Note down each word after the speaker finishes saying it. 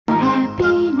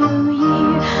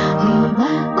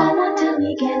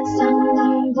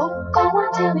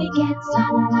until we get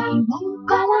some. We won't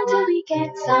call until we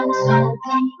get some. So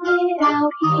bring it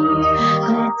out here.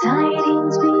 Glad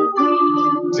tidings we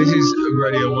bring. This is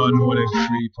Radio 1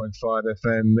 103.5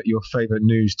 FM, your favourite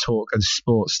news, talk and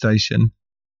sports station.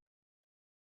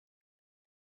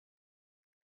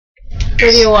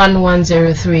 Radio 1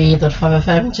 103.5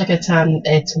 FM. Check it time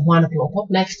at 1 o'clock. Up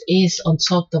next is On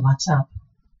Top the Matter.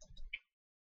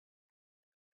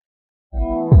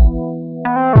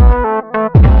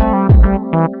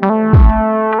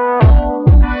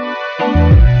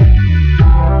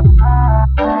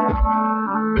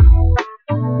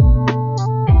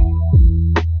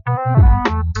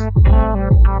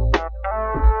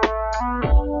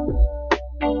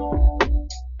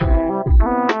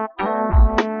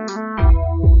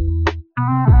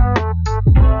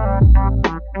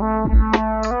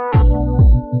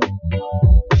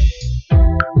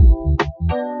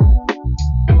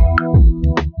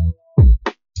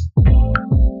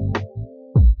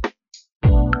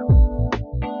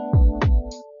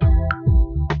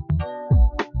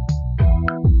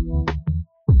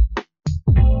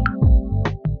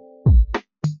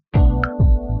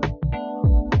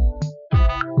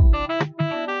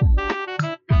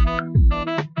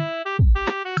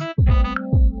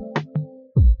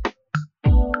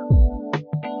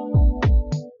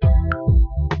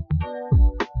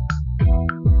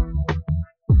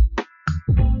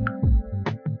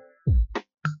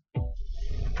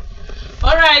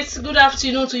 Good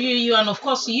afternoon to you, and of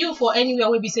course you for anywhere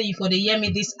where we say you for the hear me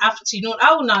this afternoon.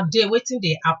 How now day waiting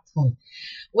they happen.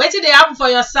 Waiting they happen for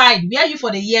your side. Where you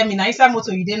for the hear me? Na inside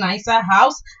motor you dey, na inside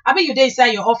house. I be you dey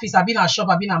inside your office. I been a shop.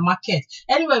 I been a market.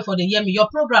 Anywhere for the hear me. Your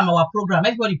program, our program.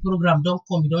 Everybody program don't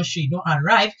come. You don't show. You don't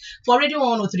arrive for Radio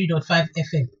 103.5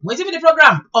 FM. Waiting for the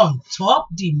program On Top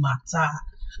the Matter.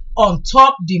 On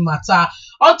top the matter.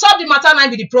 On top the matter now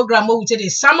be the program where we take the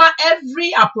summer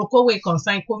every apropos way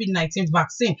concern COVID-19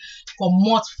 vaccine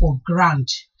comot for ground.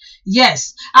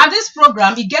 Yes, and this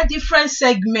program it get different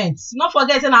segments. Not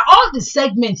forgetting that all the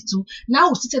segments too. Now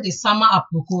we still take the summer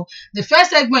apropos. The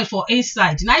first segment for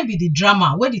inside now be the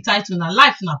drama where the title na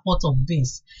life na pot of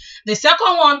beans. The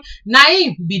second one now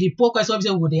be the poll question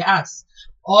we they ask.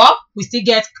 Or we still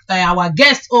get our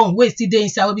guest on where still dey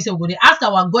inside where we say we dey ask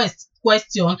our guest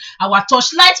question, our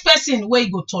torchlight person where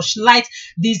you go torchlight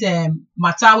this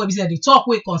matter where we say the talk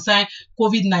where concern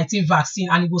COVID-19 vaccine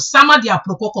and it go summer the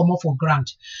apropos come up for ground.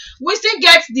 We still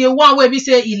get the one where we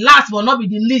say it last but not be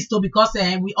the least though, because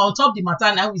we on top the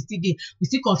matter now we still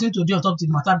continue to do on top the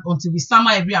matter until we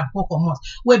summer every apropos come up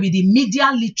where be the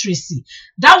media literacy.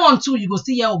 That one too you go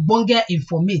see here ogbonge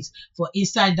informate for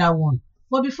inside that one.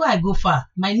 But before I go far,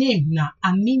 my name na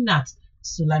Aminat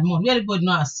Sulaiman. Where everybody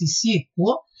know as Sisi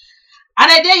Eko. And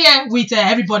I dey here with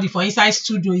everybody for inside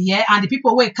studio here, and the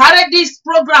people wey carry this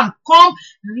program come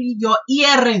your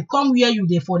hearing, come where you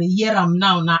dey for the hear am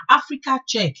now. Na Africa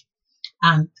Check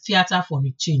and Theatre for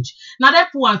a Change. Now they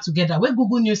put one together. Where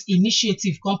Google News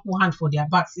Initiative come put hand for their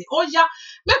back. Say, oh yeah,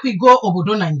 make we go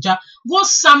Obodo Naija, go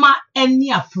summer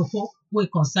any apropos wey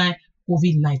concern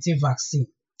COVID-19 vaccine.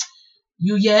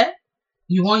 You hear?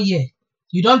 You want hear?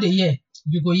 You don't dey hear?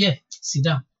 You go hear. Sit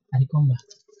down. I dey come back.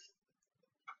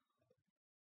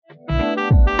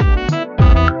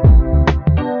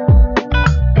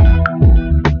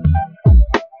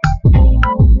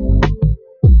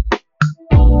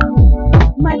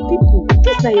 My people,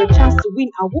 this na your chance to win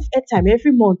a Wolf airtime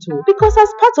every month oh, because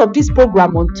as part of this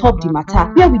program On Top the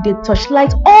Matter, where we dey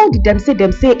torchlight all the dem say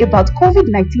about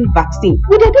COVID-19 vaccine,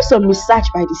 we dey do some research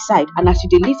by the side, and as you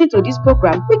dey listen to this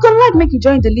program, we go like make you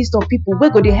join the list of people wey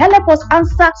go dey help us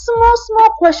answer small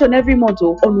question every month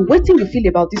oh, on wetin you feel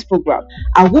about this program.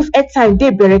 A Wolf airtime dey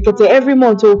berekete every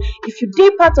month oh, if you dey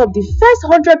part of the first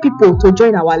 100 people to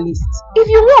join our list. If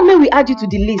you want make we add you to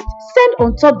the list, send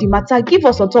On Top the Matter give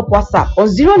us on top WhatsApp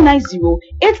on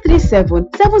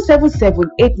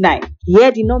 090-837-77789.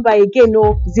 Hear the number again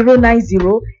oh,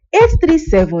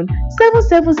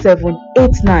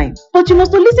 090-837-77789. But you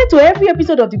must listen to every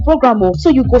episode of the program oh, so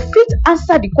you go fit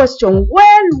answer the question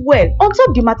well. On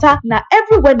Top the Matter na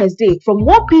every Wednesday from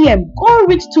 1 p.m. go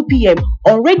reach 2 p.m.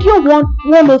 on Radio 1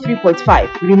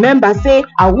 103.5. Remember say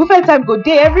our Wolf time go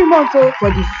day every month oh, for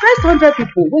the first 100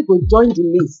 people wey go join the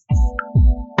list.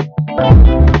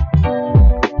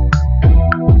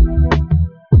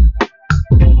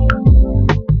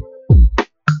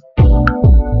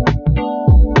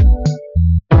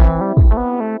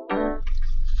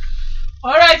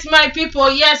 Alright, my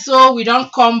people, yes, so we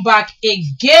don't come back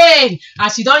again.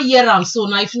 As you don't hear them, so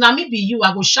now if na me be you,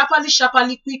 I go sharply,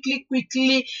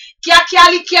 quickly,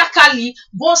 kiakali,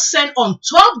 go send on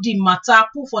top the matter,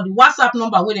 put for the WhatsApp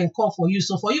number where they call for you.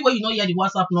 So for you, where you know hear the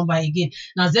WhatsApp number again,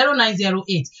 now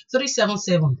 0908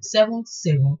 377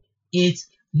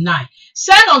 7789.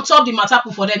 Send on top the matter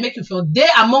put for them, make you feel they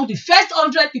among the first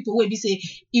 100 people where we say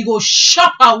you go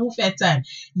shop our woof time.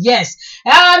 Yes.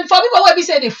 And for people where we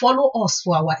say they follow us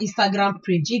for our Instagram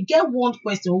page, you get one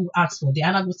question who ask for them,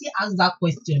 and I go see ask that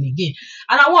question again.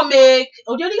 And I want make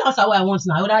the only answer what I want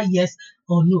now, whether yes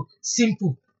or no.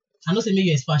 Simple. I know say may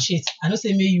you expatiate. I know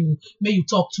say may you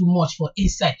talk too much for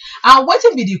inside. And what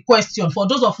will be the question for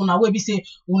those of una where we say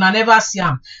una never see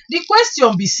them? The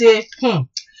question be say,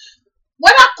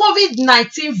 whether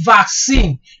COVID-19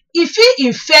 vaccine, if it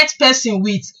infect person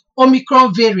with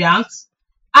Omicron variant,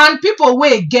 and people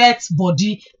wey get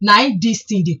body, na this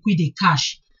thing they quit the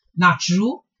cash. Na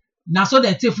true? Na so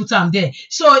they take put am there.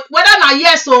 So whether na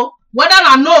yes or whether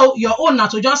na no, your own na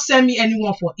to just send me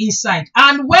anyone for inside.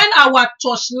 And when our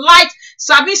torchlight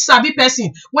sabi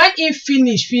person, when he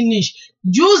finish,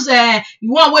 use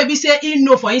one way we say he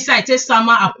know for inside, take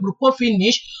sama apropos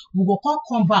finish, we go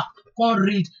come back, come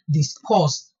read the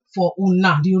scores for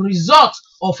una, the result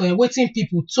of waiting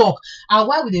people talk. And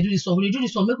why would they do this one? We do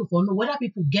this one make people know whether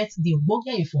people get the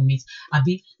bogus information.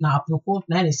 Abi na apropos,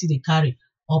 now they see they carry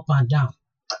up and down.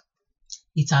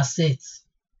 It has set.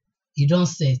 It don't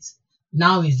set.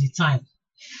 Now is the time.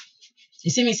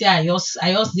 You see me say I just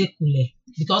dey cool,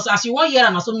 because as you 1 year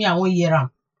and so me I 1 year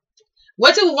am.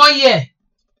 Waiting 1 year.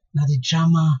 Now the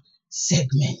drama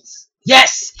segment.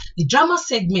 Yes, the drama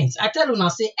segment. I tell you now,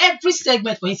 say every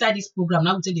segment for inside this program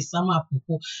now we take the summer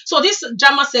apropos. So this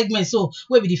drama segment, so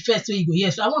will be the first way you go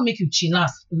here. So I want to make you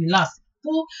relax,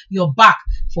 pull your back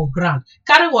for ground,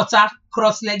 carry water,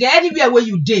 cross leg, anywhere where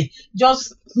you dey.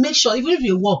 Just make sure, even if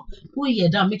you walk, pull your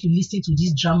down, make you listen to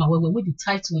this drama where the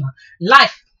title now,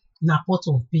 life na pot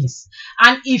of beans.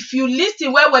 And if you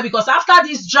listen well, because after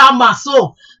this drama,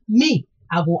 so me,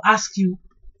 I go ask you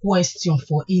question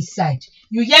for inside.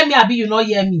 You hear me, abi you not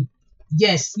hear me?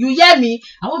 Yes, you hear me.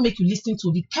 I want to make you listen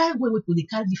to the kind way people they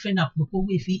carry different apropos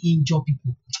way if you injure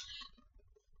people.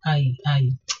 My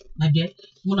dear,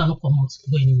 Mona no come out,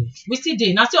 go anywhere. We still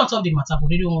there. Now still on top of the matter for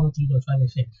Radio 103.5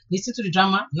 FM. Listen to the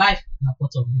drama live na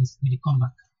pot of beans. We come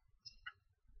back.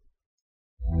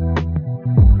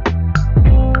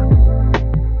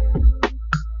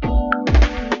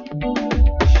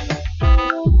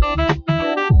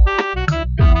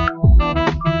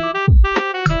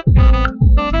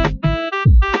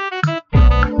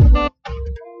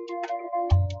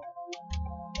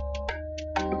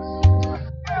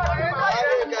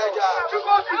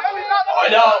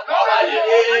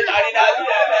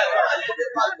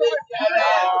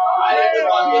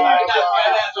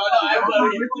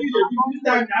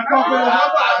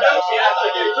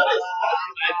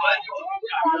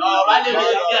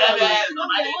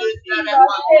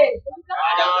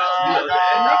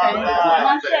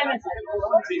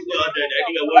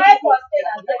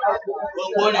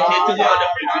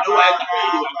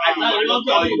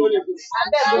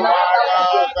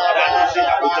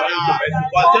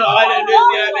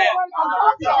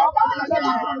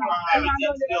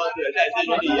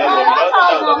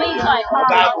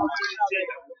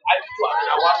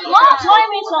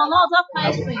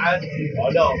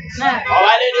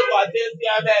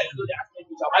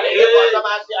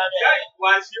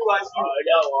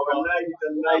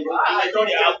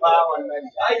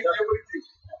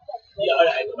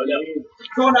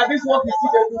 So now this work is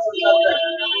still going to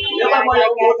never mind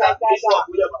your water. This work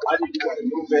we have had to do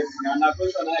no best. And I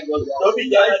question I got. Don't be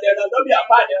there. Don't be a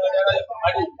part of it.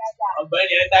 I'm going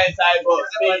to enter inside. Go.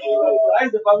 I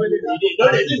is the family.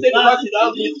 Don't they say because you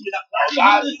don't give me that.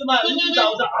 I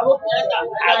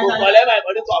will collect my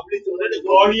money complete. So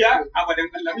go here. I'm going to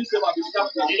let me say my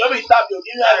stuff. You don't be stopped. You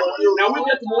give me. Now we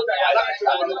get to motor. I like to.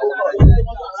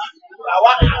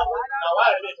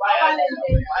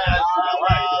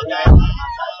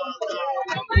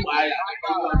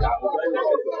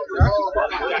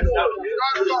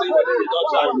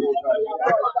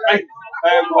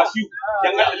 Was you?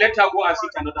 Let her go and sit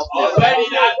another place.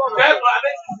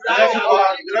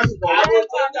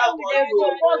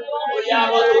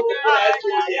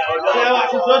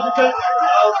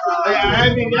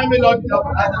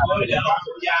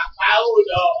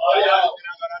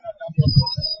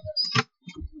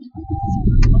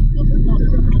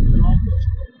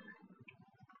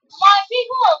 My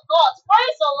people of God,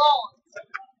 praise the Lord.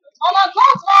 On a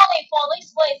God dwelling for this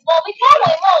place, but before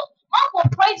we move, I will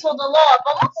pray to the Lord.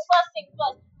 But let's first thing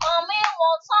first. Mommy,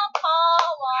 what's up,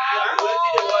 power? What kind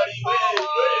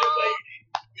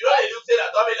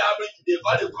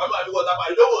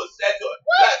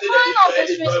of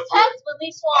disrespect with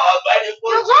this one?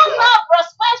 You don't have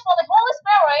respect for the Holy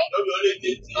Spirit?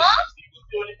 Huh?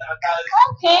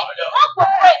 Okay, help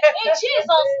us pray in Jesus'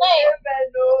 name.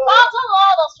 Father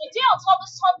Lord, as we deal on top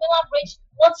of this top Miller Bridge,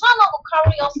 what time will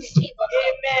carry us in Jesus' name?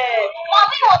 Amen.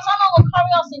 Mommy, what time will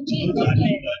carry us in Jesus'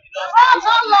 name?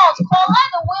 Father Lord,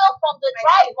 collect the wheel from the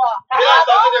driver.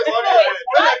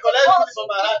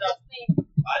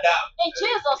 In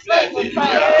Jesus' name we pray.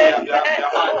 Thank you,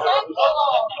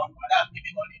 Lord.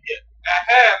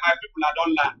 My people are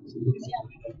don't land. Good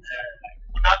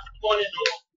morning,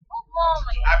 though. Good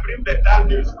morning. I bring the damn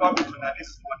news coming to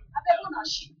this morning.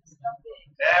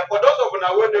 For those of you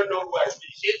who don't know who I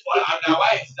speak, why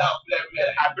is that?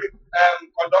 I bring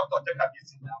conductor take a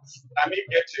visit now. I mean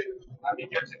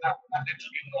getting now.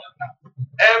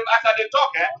 As I dey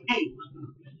talk,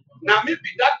 now maybe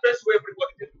that best way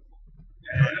everybody dey do.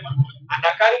 And I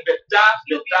carry better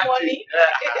thing.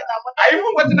 I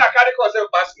even want to carry myself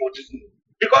pass money.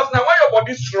 Because now when your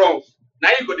body strong, now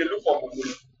you go to look for money.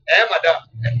 Madam.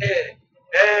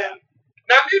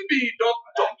 Now me be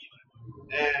doctor.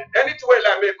 Anything where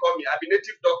I may come here, I be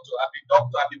native doctor, I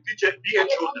be PhD.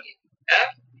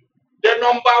 The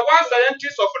number one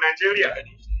scientist of Nigeria.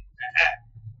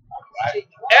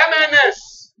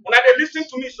 MNS. When they listen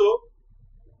to me so,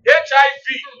 HIV,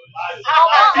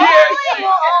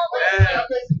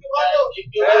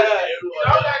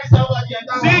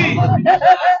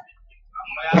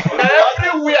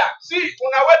 everywhere. See,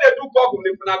 when they do Google,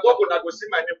 if I go see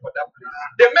my name for that place.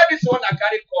 The medicine I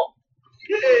carry come.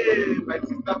 Hey, my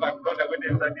sister, my brother, when they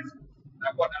enter this,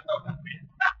 now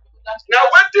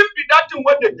when be that thing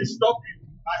when they disturb you,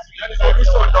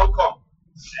 solution don't come.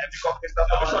 Because the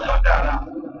solution don't there now.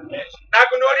 Now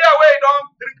gonorrhea where you don't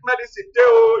drink medicine,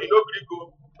 you don't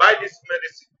go buy this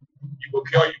medicine, you go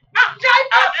cure you. And in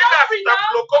that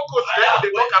staphylococcus they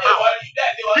talk about this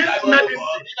medicine will help you.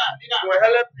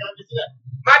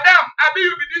 Madam, I be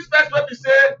you be this first way we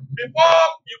say before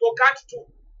you go count 2.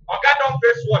 Oga don't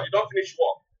face one, you don't finish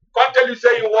work. Can't tell you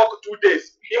say you work 2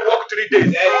 days, you work 3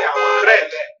 days.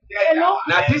 Hello?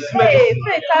 Now this medicine,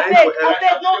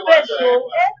 abeg, no vex o.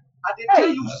 I tell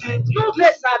you say No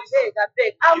vex,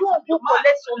 abeg. I wan go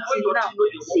collect something now.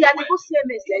 See, I dey go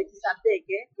CMS like this, abeg.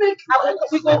 No.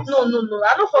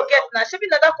 I no forget now. Shebi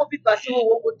na that COVID vaccine we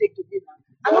wan go take today now.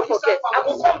 I no forget. I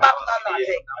go come back now,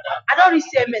 abeg. I don reach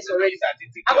CMS already.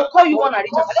 I go call you when I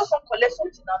reach out. I just wan collect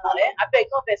something now. Abeg,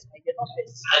 no vex, my dear, no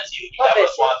vex. No vex.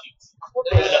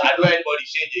 I don't anybody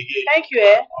change again. Thank you,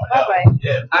 Bye bye.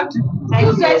 Yeah.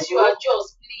 You guys, you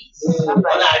adjust, please.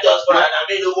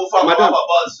 Madam,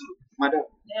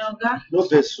 no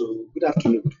vex, so good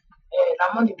afternoon.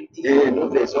 No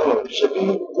vex,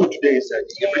 good day inside.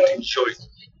 Everything short.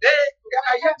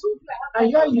 I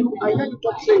hear you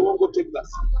talk say you won't go take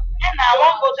vaccine. And I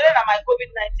wan go today na my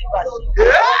COVID-19 vaccine.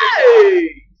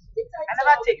 Hey! I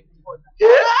never take it before.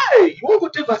 Hey! You won't go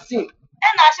take vaccine?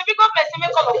 And I should be go person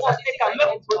make all of us take and make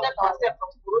we protect ourselves from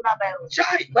coronavirus.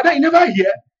 Chai, but you never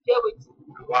hear. Hear with you.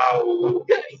 Wow.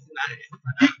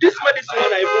 This medicine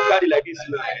I even carry like this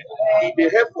now, they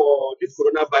help for this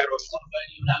coronavirus.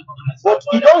 But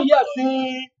you don't hear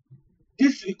see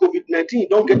this COVID-19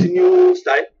 don't get a new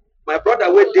style. My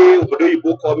brother went there, although you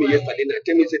go call me yesterday and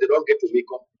tell me say they don't get to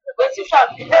make up.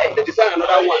 They design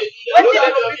another one. You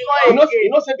know,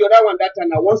 say the other one that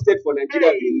time one state for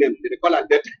Nigeria being named. They call it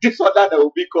that. This other that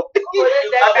will be called.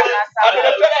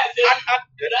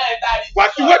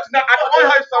 What you want now? I don't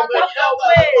have somebody.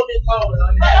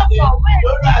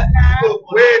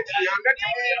 Wait,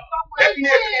 let me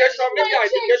education. Maybe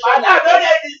education.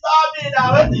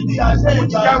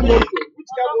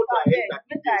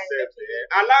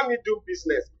 Allow me do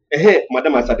business.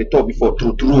 Madam, as I told before,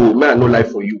 true, man, no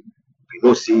life for you. You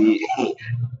know, see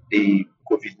the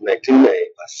COVID-19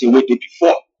 vaccine we did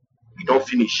before, we don't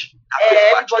finish.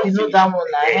 Everybody know that one,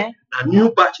 A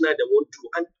new batch now they want to.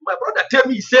 And my brother tell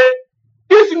me, he say,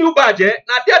 this new batch,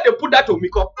 now there they put that to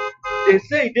make up. They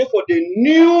say they for the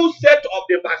new set of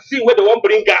the vaccine where they want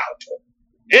bring out.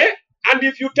 And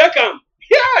if you take them,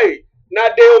 now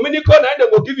the Omicron and they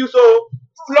will give you so.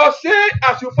 Plus say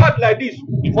as you fat like this,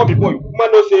 before you man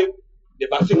no say the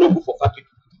vaccine no good for fat people.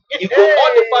 You go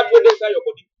all the fat wey inside your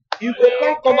body. You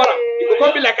go come around. You go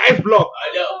come be like ice block.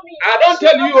 I don't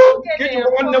tell you, get you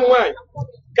one them wine.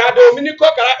 Dominico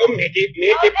Excuse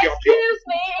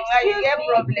me, you get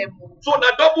problem. So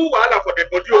na double wahala for the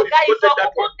body. Okay, you tell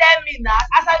me now.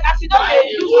 As you don't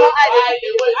use your eye, I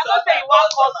don't say you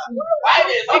want cause me.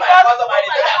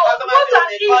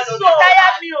 Because you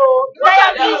tire me,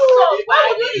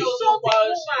 Why would you do so?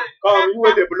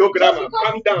 low grammar.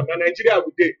 Calm down. Na Nigeria we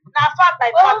dey. Na fat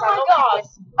by Oh fat. my God.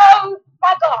 Oh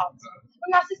my God.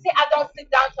 When I say I don't sit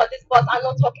down for this bus, I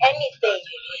don't talk anything.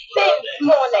 Since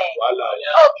morning.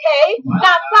 Okay?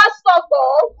 Now, first of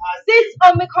all, this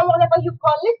Omicron, whatever you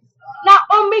call it, now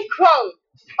Omicron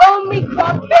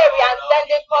variant, then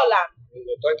they call them.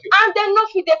 Thank you. And then not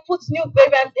if they put new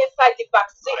variants inside the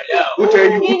vaccine. Who tell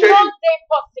you? You know they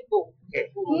possible.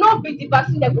 Not with the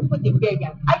vaccine they will put the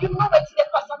variant. And you know where to the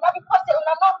person now because they will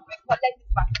not collect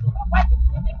this vaccine. Why do you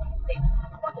think they put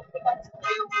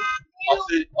new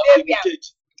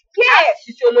variant? Yes.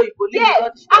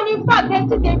 Yes. And in fact, they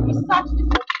research this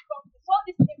Omicron. All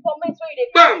this information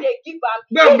they give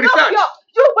them. Research.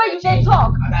 You where you they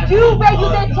talk. You where you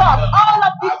they talk. All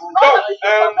of this.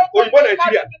 Oyibo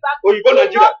Nigeria. Wait.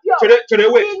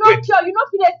 You know, if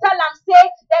they tell them say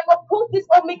they will put this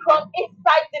Omicron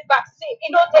inside the vaccine.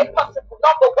 It don't take possible.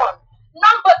 Number one.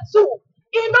 Number two.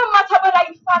 It no matter whether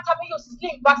you fat or you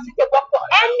slim. Vaccine they work for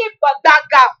anybody.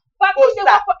 Vaccine they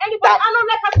work for anybody. I don't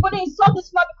like everybody insult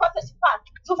this man because it's fat.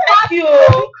 To fat, you.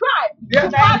 no be crime. Yeah,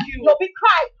 To fat, you. no be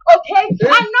crime. Okay.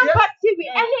 Yeah. And number three,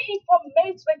 any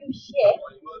information when you share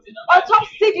on top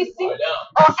CDC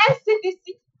or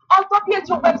NCDC on top of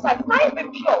your website, not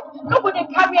even pure. Nobody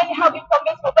carry anyhow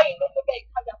information where you don't know where you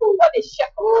can get. Who what they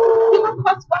share? You go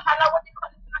cost wahala. What they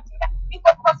call it? You go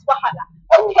cost wahala.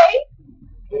 Okay.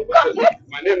 Got it?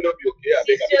 My name not be okay.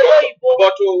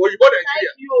 But Oyibo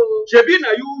Nigeria. Shebi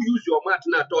na you use your math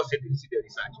now to say the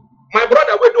research. My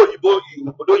brother, where do you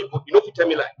know tell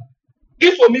me like.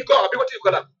 If Omicron, I be what you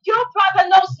call them. Your brother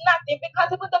knows nothing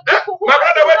because even the people who My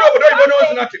brother, where do you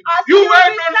knows nothing? You were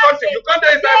known something. You can't do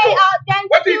inside board.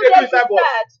 What did you do inside board?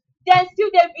 Then still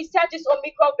they research this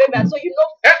Omicron variant, so you know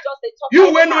just they talk.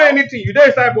 You won't know anything. You don't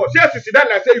inside board. Yes, you sit down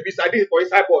and say you be studying for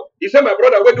inside board. You say my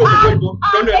brother, where do you don't know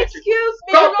anything? Excuse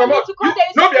me, Come, you come on. don't need to go there.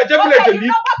 No, be a gentleman to Okay, you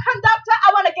leave. know what, conductor? I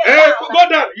want to get down. Go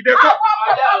down. You dey come.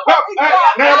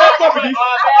 Now what's up with this?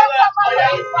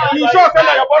 You sure say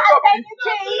na your boss up with this?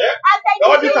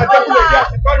 All these are gentlemen here.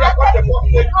 She call you across the board.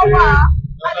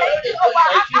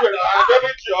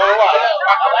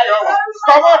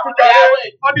 Come on,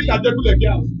 all these are gentlemen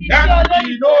here.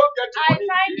 You know, I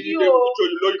thank you.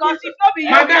 Because if not be you,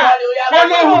 Madam,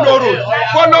 follow who no road.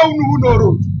 Follow who no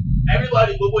road.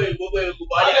 Everybody go. Madam,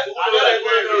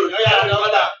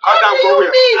 go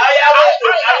where?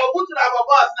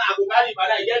 My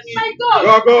God.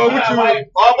 No, go with you.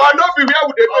 Oh, but no be where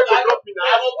would they go to drop me now?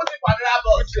 Another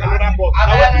bus. I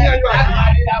want to hear you again.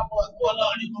 No,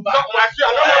 actually, I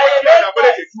don't know what you are about to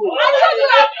do.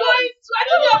 I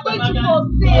don't know I'm going to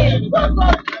say.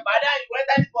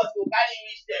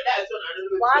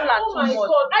 wahala too much.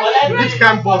 Which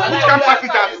can bus? Which can pass it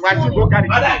as why you go carry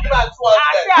it? I say I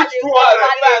dey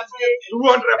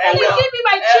 200 Can you give me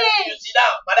my change? I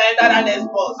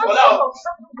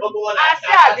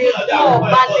say I dey go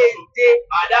Balende.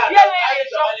 Where wey dey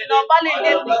chop na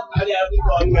Balende be. Which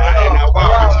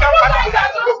can pass it as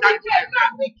you go carry it?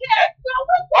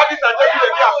 All these are just the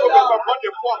are focused on what they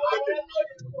want.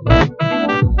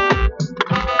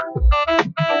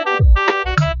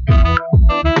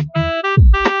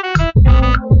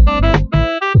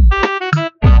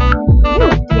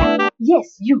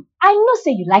 Yes, you. I know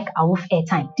say you like Awoof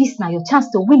airtime. This now your chance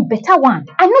to win better one.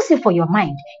 I know say for your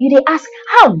mind, you dey ask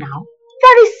how now?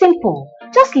 Very simple.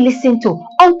 Just listen to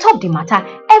On Top the Matter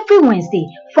every Wednesday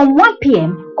from 1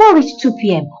 p.m. go reach 2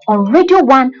 p.m. on Radio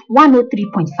 1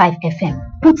 103.5 FM.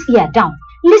 Put ear down.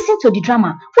 Listen to the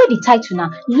drama where the title na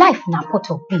Life na Pot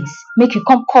of Beans. Make you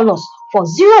come call us for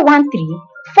 013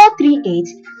 438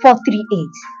 438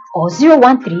 or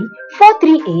 013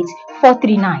 438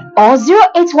 439 or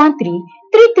 0813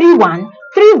 331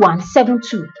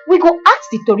 3172. We go ask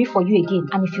the story for you again,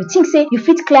 and if you think say you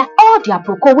fit clear all the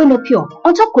aproko wey no pure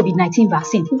on top COVID-19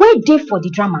 vaccine wey dey for the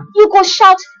drama, you go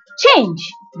shout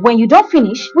change. When you don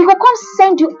finish, we go come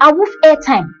send you Awoof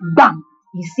airtime. Bam!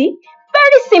 You see?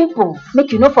 Very simple.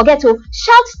 Make you no forget to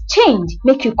shout change.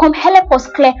 Make you come help us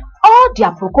clear all the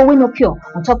aproko wey no pure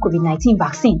on top COVID-19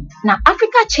 vaccine. Now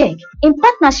Africa Check in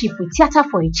partnership with Theatre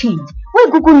for a Change,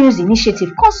 wey Google News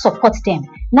Initiative can support them.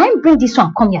 Now im bring this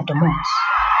one come here the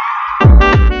most.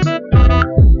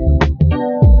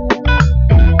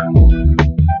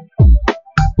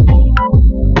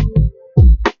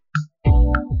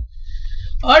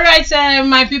 Alright,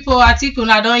 my people, article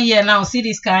I don't hear now. See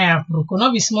this kind of aproko,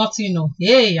 no be small thing, no.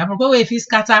 Hey, aproko wey fit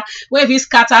scatter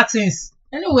things.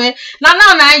 Anyway,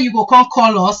 now you go come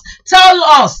call us, tell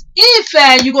us if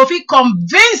you go feel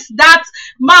convinced that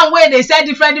man where they say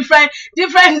different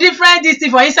this thing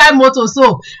for inside motor.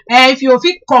 So if you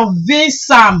feel convince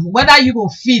Sam whether you go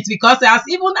fit, because as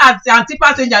even as the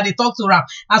anti-passenger they talk to her,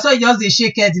 and so just they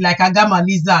shake head like a gamma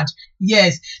lizard.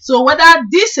 Yes. So whether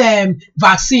this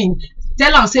vaccine,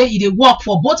 tell them say it work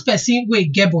for both person wey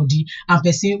get body and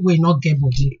person wey not get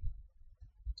body.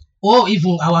 Oh,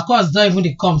 even our calls don't even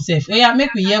they come safe. Oh yeah,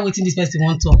 make we hear waiting this person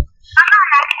want talk.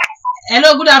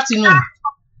 Hello, good afternoon.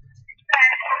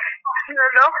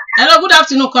 Hello, good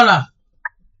afternoon, caller.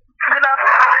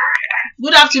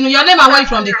 Good afternoon. Your name and where you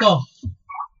from the call?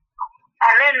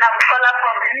 My name is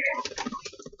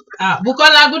Bukola from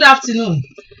Bukola, good afternoon.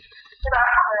 Good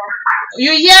afternoon.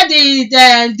 You hear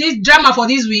the this drama for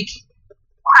this week?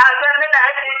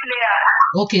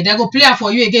 Okay, they go play for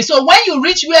you again. So when you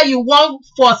reach where you want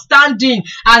for standing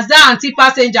as that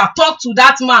anti-passenger, talk to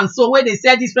that man. So when they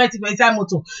say this right inside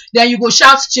motor, then you go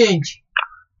shout change.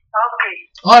 Okay.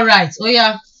 All right. Oh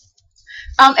yeah.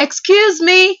 Excuse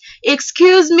me.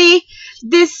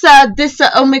 This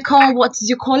Omicron, what did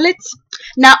you call it?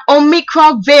 Now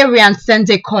Omicron variant send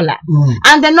a caller,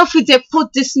 and then if they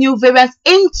put this new variant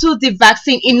into the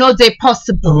vaccine, they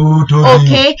possible.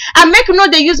 Okay, and make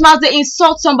they use mouth they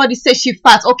insult somebody say she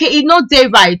fat. Okay, they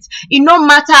right. It no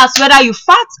matter as whether you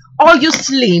fat or you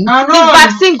slim, the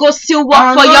vaccine go still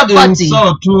work for your body.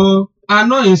 I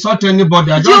don't insult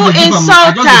anybody. You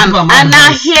insult them, and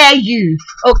I hear you.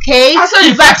 Okay,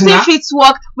 the vaccine fits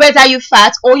work whether you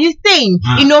fat or you thin.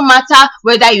 It no matter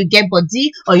whether you get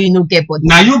body or you no get body.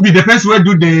 Now you be the person who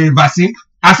do the vaccine.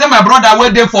 I say my brother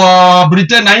went there for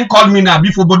Britain. Now he called me now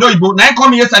before Bodo Ibo. Now he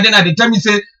called me yesterday. Now they tell me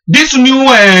say this new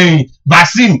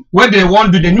vaccine where they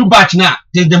want to do the new batch now.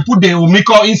 They put the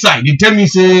Omicron inside. They tell me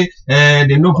say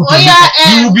they no put.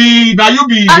 You be.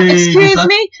 Excuse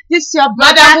me, this your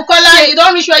brother. Madam Bukola, you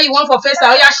don't reach where you want for face.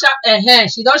 Oh yeah,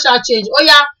 she don't shall change. Oh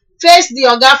yeah, face the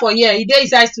Oga for here. He dey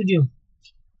inside studio. Oga,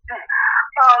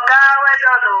 well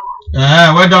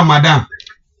done. Well done, madam.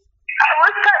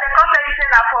 Which kind of competition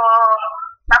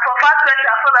for fast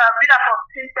pressure for the bidder for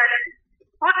 1530?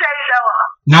 Who tell you that one?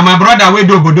 Now my brother we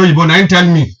do Bodo Ibo. Now he tell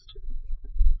me.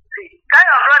 That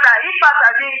your brother, he fast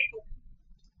a bit.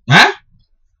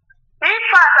 He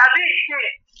fast a bit.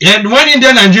 Yeah, when in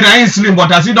there Nigeria he slim,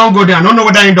 but as he don't go there, I don't know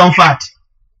whether he don't fat.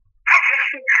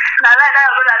 Now like that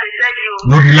your brother they tell you.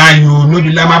 No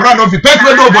be lie. My brother no fit. First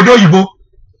we do Bodo Ibo.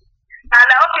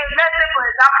 Now okay, let's say for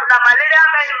example, now malaria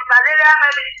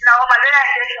medicine or malaria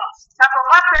injection. Now for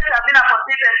fast pressure, been for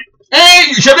 1530.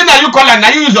 Hey, Shebi na you call her, now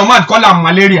you use your mouth call her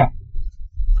malaria.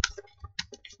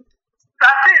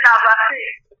 Vaccine na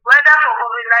vaccine. Whether for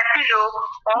COVID-19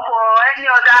 or for any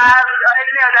other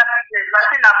sickness,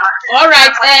 vaccine na vaccine. All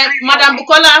right, Madam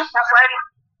Bukola.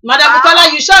 Madam Bukola,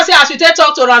 you sure say as you take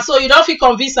talk to her, so you don't feel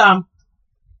convinced am?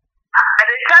 I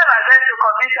dey try my best to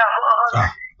convince her.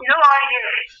 You know what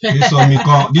here?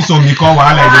 This Omicron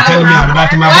wahala. They tell me another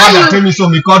thing. My brother tell me so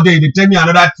Omicron they tell me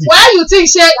another thing. Why you think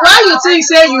say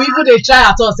you even dey try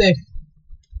at all sef?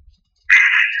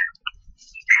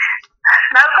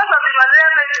 Now because of the malaria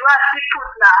medicine wey I still put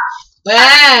now.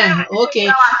 Okay.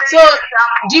 So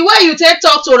the way you take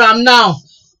talk to am now,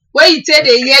 where you take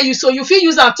dey hear you, so you fit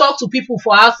use am talk to people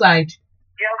for outside.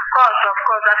 Yeah, of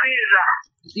course, I fit use am.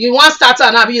 You wan start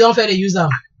am now, but you don't fit dey use am.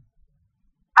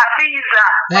 I fit use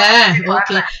am.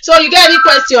 Okay. So you get any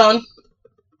question?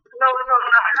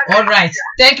 No. All right.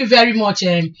 Thank you very much,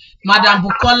 Madam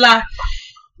Bukola.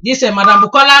 This Madam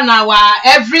Bukola now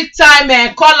every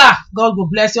time caller. God will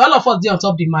bless you. All of us dey on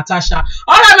top the matter.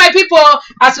 All right, my people.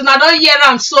 As una don hear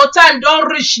am, so time don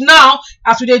reach now.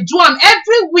 As we dey do am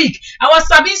every week, our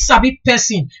sabi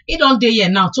person, he don dey here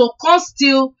now to come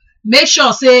still make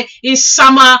sure say in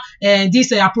summer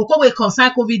this apropos wey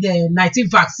concern COVID-19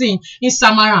 vaccine in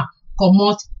summer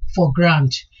comot for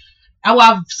ground.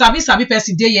 Our sabi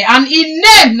person dey here, and his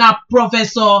name na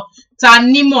Professor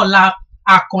Tanimola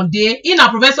Akonde. He na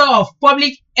professor of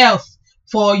public health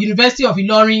for University of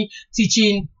Ilorin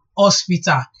Teaching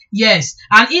Hospital. Yes,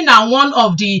 and he na one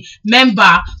of the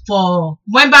member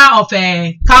of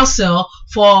council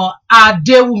for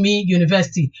Adewumi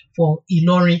University for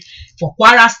Ilorin for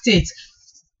Kwara State.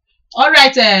 All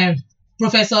right,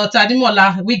 Professor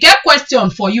Tanimola, we get question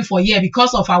for you for here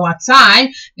because of our time.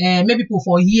 Maybe people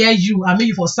for hear you and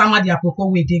maybe for some of the apropos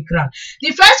wey dey ground.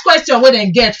 The first question we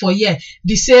then get for here,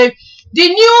 they say the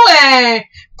new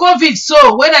COVID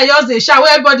so when I just dey shout,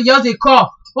 where everybody just dey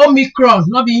call Omicron,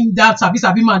 not being that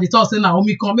sabi man they talk say na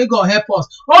Omicron, may God help us.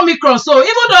 Omicron, so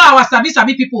even though our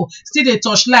sabi people still dey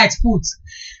torchlight put,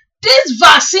 this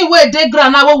vaccine where they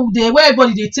ground now where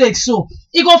everybody they take, so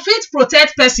it go fit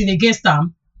protect person against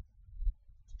them.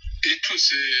 It to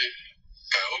say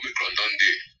Omicron don't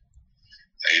they?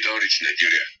 It don't reach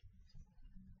Nigeria.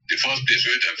 The first place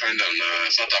where they find them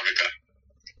South Africa.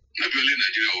 Not only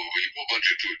Nigeria, we go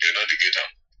country too. They not get them.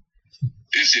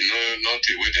 This is not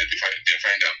the way they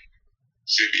find them.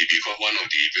 So it become one of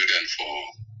the variants for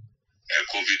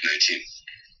COVID-19.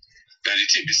 But the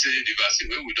thing be say the vaccine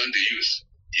when we don't use,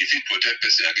 if it protect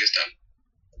person against them,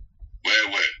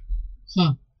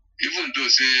 well. Even though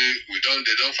say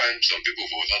they don't find some people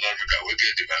for South Africa we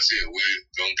get the vaccine we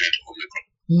don't get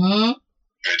Omicron.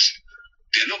 But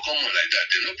they're not common like that.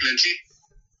 They're not plenty.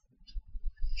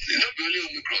 They're not only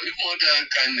Omicron. Even other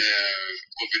kind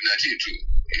COVID-19 too.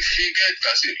 If you get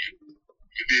vaccine,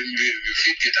 you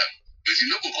fit get them. But it's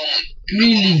not common. It's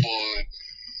not common for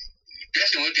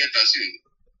person who get vaccine.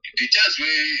 The chance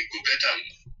where you go get them,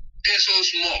 they're so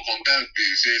small compared to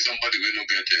say somebody will not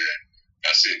get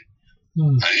vaccine.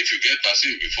 And if you get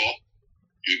vaccine before,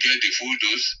 you get the full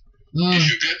dose. If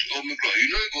you get Omicron, you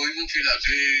know you go even feel like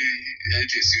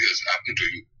anything serious happen to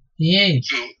you. Yeah.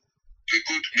 So we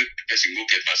could make the person go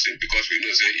get vaccine because we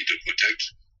know say it will protect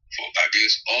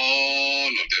against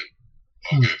all of them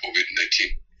of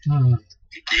COVID-19,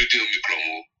 including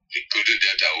Omicron, including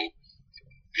Delta.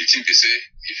 The thing they say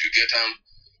if you get them,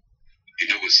 you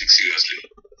don't go sick seriously.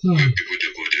 When people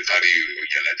they carry you,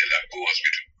 go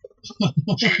hospital.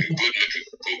 So you go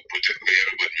protect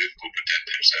everybody go protect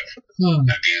themselves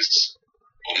against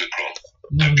Omicron,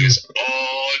 against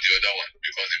all the other one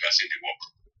because the vaccine they work.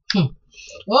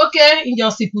 Okay, in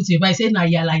just put it by say na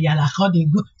yala how they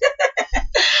go.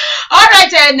 All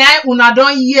right, now una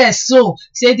don hear so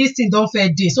say this thing don't fair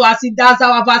day. So as it does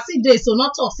our vaccine day, so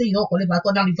not talk say you don't collect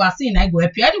because the vaccine I go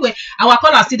help you. Anyway, our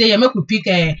caller still there. Make we pick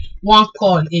one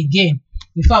call again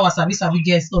before our service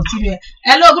guests continue.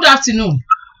 Hello, good afternoon.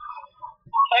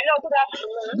 Hello, good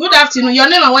afternoon. Good afternoon. Your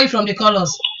name and where you from the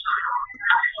callers?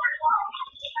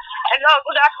 Hello,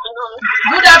 good afternoon.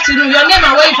 Good afternoon. Your name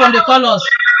and where you from the callers?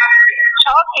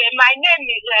 Okay, my name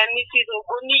is Mrs.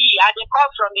 Oguniyi. I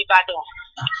call from Ibadan.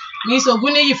 Miss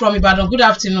Oguniyi from Ibadan. Good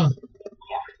afternoon.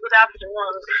 Good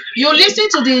afternoon. You listen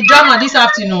to the drama this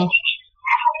afternoon?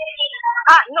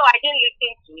 No, I didn't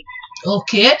listen to it.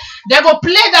 Okay. They go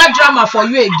play that drama for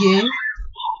you again.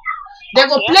 They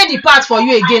go play the part for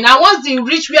you again. And once they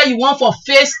reach where you want for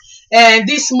face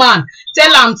this man,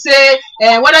 tell him say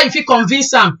whether if you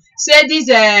convince him, say this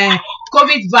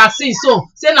COVID vaccine. So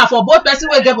say now for both person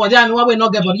will get body and one will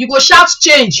not get body. You go shout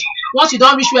change once you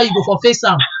don't reach where you go for face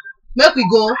him. Make we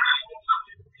go.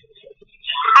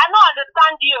 I don't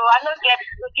understand you. I don't get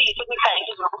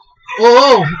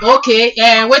Oh, okay.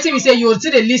 Wait till we say you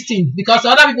still dey listen because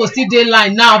other people still dey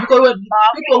line now. People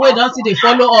wait don't see they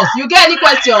follow us. You get any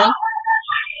question?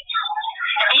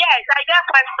 Yes, I get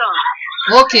question.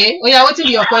 Okay. Oh yeah, what is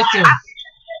your question? I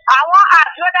want to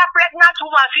ask whether pregnant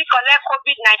woman fit collect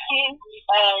COVID-19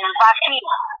 vaccine.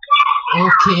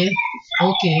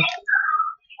 Okay.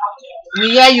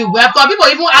 We hear you. Well, people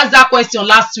even asked that question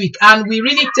last week, and we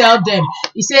really tell them.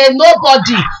 He said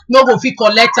nobody no go fit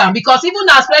collect them because even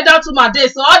as pregnant woman dey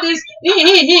so all this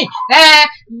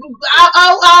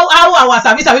how our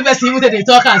service person even they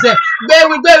talk and say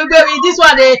baby this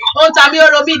one they on time me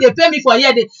they pay me for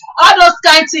here they all those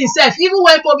kind things sef even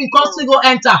when COVID come still go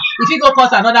enter if you go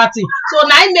cause another thing so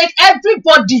now it make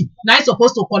everybody now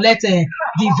supposed to collect the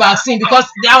vaccine because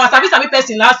our service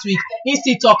person last week he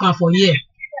still talking for here.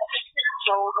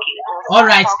 All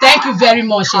right, thank you very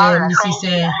much,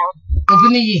 Mrs.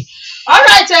 Oguniyi. All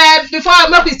right, before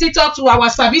we still talk to our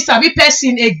service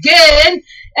person again,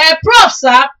 Prof,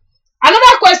 sir,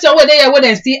 another question where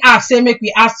they still ask, say make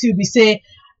we ask you, we say,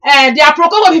 there are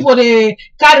program people they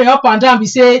carry up and down, we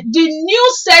say the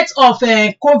new set of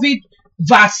COVID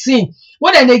vaccine,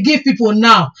 what they give people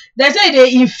now, they say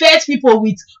they infect people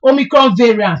with Omicron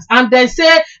variants, and they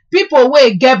say people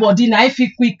will get body now if you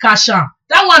quick cash out.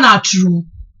 That one are true.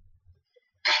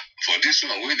 For this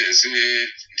one, when they say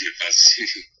the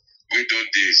vaccine, we don't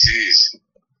disease,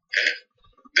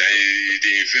 they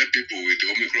infect people with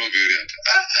the Omicron variant.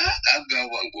 How that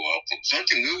one go up?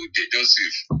 Something we they just see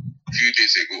a few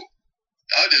days ago.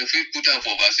 How they fit put out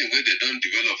for vaccine where they don't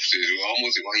develop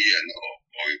almost 1 year now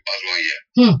or past 1 year?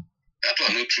 That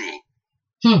one not true.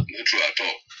 Not true at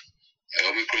all.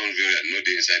 Omicron variant not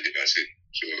inside the vaccine.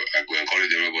 So I go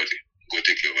encourage everybody go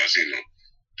take your vaccine now.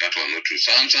 That one not true.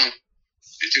 Samsung,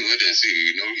 the thing where they see,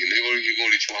 you never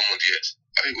even reach 1 month yet.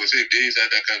 How you go say they inside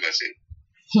that kind of vaccine?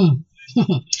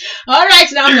 All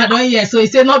right, now I don't hear. So he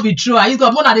say not be true. He's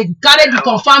got more than they carry the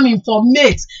confirm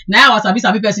informate. Now our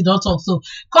sabi person don't talk. So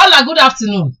caller, good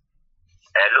afternoon.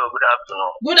 Hello, good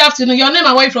afternoon. Good afternoon. Your name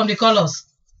and where you from the colors?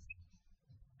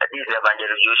 This is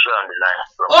Evangelist Joshua on the line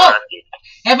from Oh, State.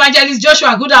 Evangelist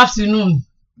Joshua, good afternoon.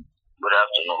 Good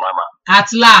afternoon, Mama.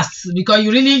 At last, because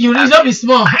you really don't be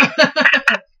small. I'm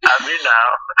in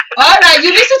now. All right,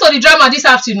 you listen to the drama this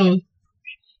afternoon.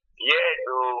 Yes,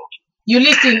 so. You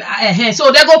listen,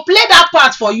 so they go play that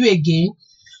part for you again.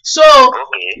 So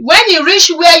when you reach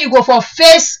where you go for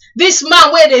face this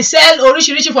man where they sell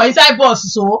orishi for inside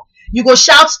bus, so you go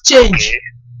shout change.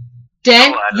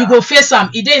 Then you go face him.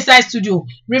 He dey inside studio.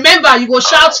 Remember, you go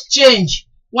shout change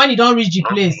when you don't reach the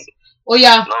place. Oh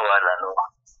yeah. No.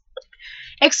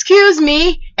 Excuse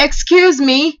me.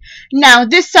 Now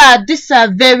this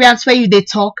variants where you they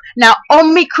talk now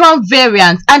Omicron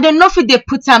variant, and they know if they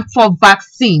put them for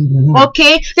vaccine.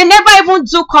 Okay, they never even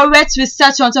do correct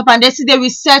research on top, and they see they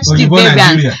research the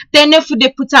variant. They know if they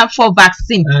put them for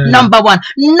vaccine. Number one.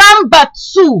 Number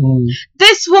two,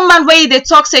 this woman where they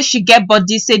talk say she get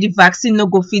body, say the vaccine no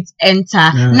go fit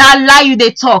enter. Now lie you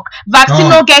they talk. Vaccine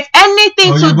no get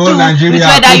anything to do with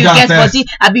whether you get body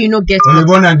or you no get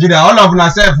body. Nigeria, all of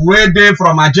myself where they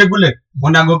from Ajegule.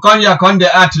 When I go come here, come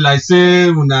the art like say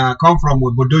when I come from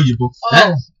Obodo Yibo.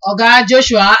 Oga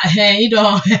Joshua,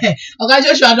 Oga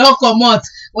Joshua don't come out.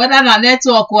 Whether na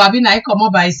network or I na come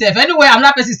out by himself. Anyway, I'm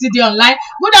not person still online.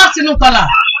 Good afternoon, caller.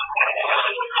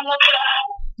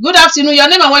 Good afternoon. Your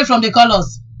name and where from the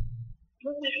colors?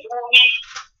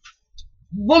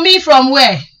 Bumi from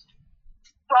where?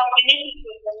 From Benin.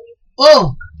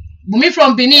 Oh, Bumi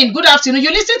from Benin. Good afternoon.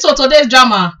 You listen to today's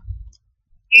drama?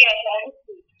 Yes, I listen.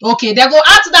 Okay, they go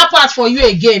ask that part for you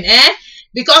again,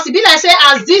 because it be like say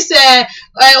as this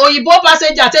Oyibo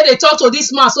passenger say they talk to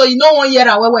this man, so you know 1 year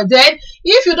away. Then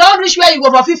if you don't reach where you go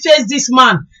for face this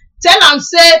man, tell him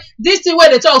say this thing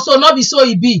where they talk so not be so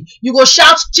it be. You go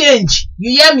shout change.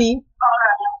 You hear me? All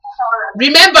right.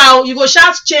 Remember, you go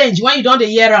shout change when you don't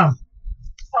hear him.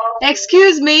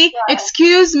 Excuse me. First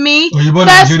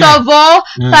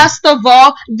of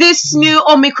all, this new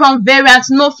Omicron variant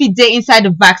no fit dey inside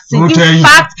the vaccine. In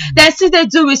fact, they see they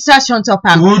do research on top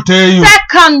of it.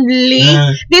 Secondly,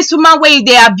 this woman where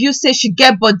they abuse say she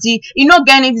get body, you no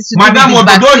get anything to do with the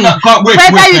vaccine.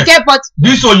 Whether you get body.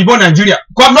 This Oyibo Nigeria,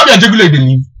 come not the regular they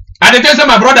live. And they tell say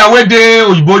my brother where they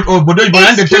Obodo Yibo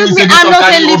and they tell me say this I'm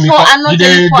not telling for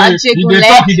Ajegule.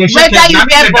 Whether you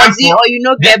get body or you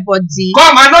no get body.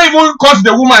 Come, I don't even cause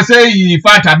the woman say he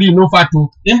fat abi no fat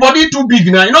too. In body too big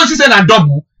now. You know she say na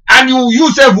double. And you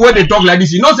self where they talk like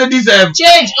this. You know say this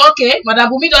change. Okay,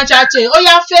 Madam Bumi don't chat change. Oh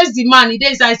yeah, face the man. He dey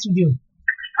inside studio. Mr.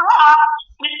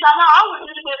 Man, how would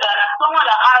you say that someone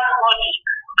that has money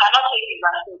cannot take his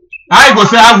vaccine? I go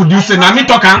say how would you say? Now me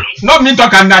talking, not me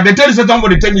talking. Now they tell you say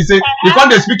somebody tell me say if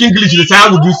they speak English, they say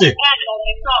how would you say? We are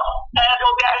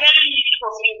hearing it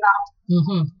from you now.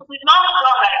 It's not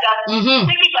strong like that.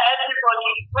 Take it for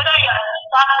everybody, whether you are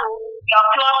staff, you are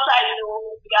plus size,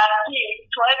 you are team,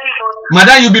 for everybody.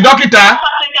 Madam, you be doctor?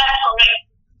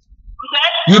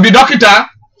 You be doctor?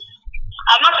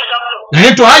 I'm not a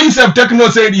doctor. To how you self take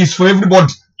no say it's for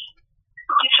everybody.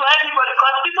 It's for everybody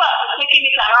because people are taking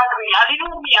it around me. And even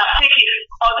me, I'm taking it.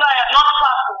 Although I am not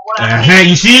fat for what I'm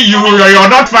taking. You see, you're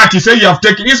not fat. You say you have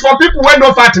taken. It's for people who are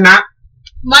not fat now.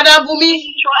 Madam Bumi.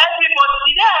 It's for everybody.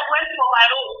 The day I went for my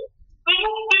own,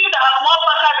 people that are more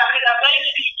fatter than me, that are very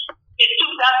big, they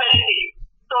took that very day.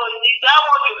 So is that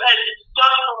what you heard?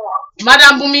 Just no more.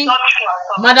 Madam Bumi.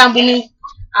 Madam Bumi.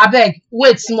 I beg,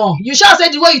 wait small. You shall say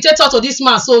the way you take talk to this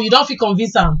man, so you don't feel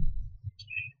convinced him.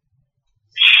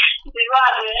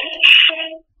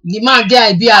 The man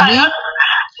get IB, Abi.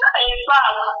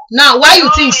 Now, why you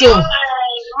think so?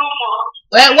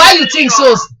 Why you think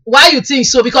so? Why you think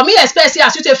so? Because me expect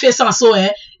as you take face and so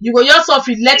you go yourself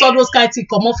let all those kind of things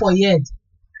come up for your head.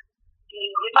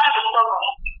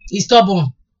 He's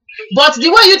stubborn. But the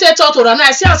way you take talk to them,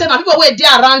 I see and say now people wait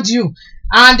there around you.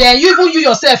 And you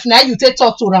yourself now you take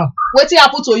talk to them. What thing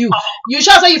happen to you? You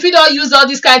sure say you feel don't use all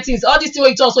these kind of things, all these things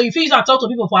you talk, so you feel you can talk to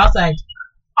people for outside. Of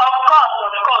course.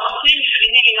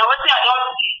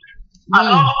 I don't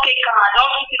take I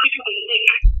don't see people they take.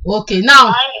 Okay,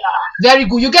 now very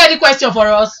good. You get any question for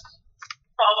us?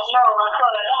 No, I don't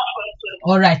question.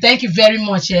 All right, thank you very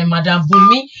much, Madam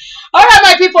Bumi. All right,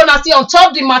 my people, now still on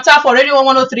top the matter for Radio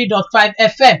 103.5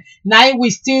 FM. Now we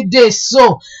still there.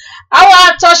 So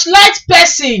our touchlight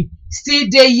person still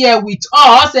there here with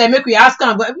us. Make we ask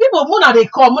them. People, Mona they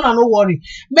come, Mona no worry.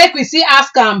 Make we see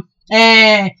ask them.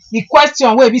 The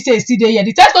question where we say still there here.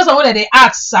 The first question where they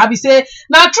ask, I be say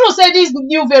now true say this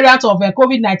new variant of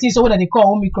COVID-19, so what they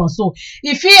call Omicron. So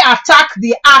if he attack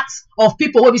the act of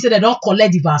people where we say they don't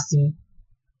collect the vaccine.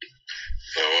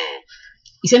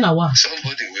 He said, now what?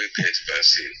 Somebody will get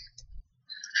vaccine.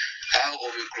 How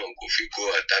Omicron could go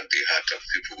attack the heart of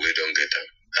people who don't get them,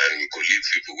 and you could leave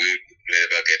people who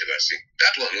never get the vaccine.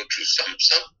 That one not true. Some.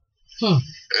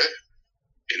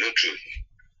 Not true.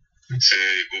 Say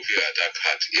go for attack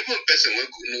heart. Even person who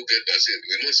no get vaccine,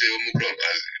 we know say Omicron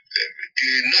as the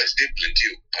noise they plenty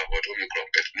about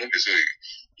Omicron, but not so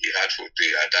he hard for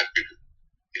they attack people.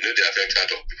 They affect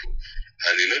heart of people,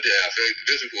 and they affect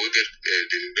those people who get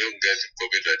they don't get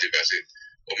COVID-19 vaccine.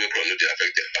 Omicron no they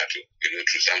affect their heart.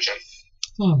 Through Samsung.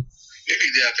 Maybe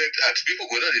they affect heart.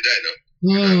 People go down they die now.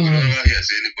 We don't ever hear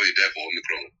say anybody die for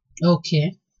Omicron.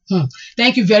 Okay.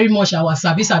 Thank you very much, our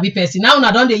sabi person. Now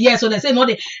una don dey hear, so they say no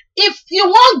dey. If you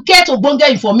won't get ogbonge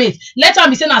informate, let am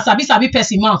be say na sabi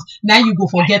person mouth. Now you go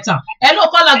forget am. Hello,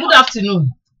 caller. Good afternoon.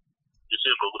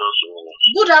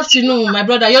 Good afternoon, my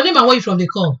brother. Your name and where you from the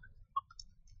call?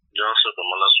 Johnson from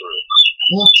Alasore.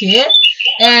 Okay.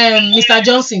 Mr.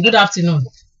 Johnson, good afternoon.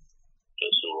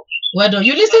 Yes, sir. Well done.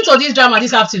 You listen to this drama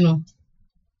this afternoon?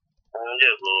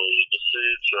 Yeah, but you can say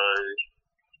try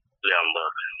play am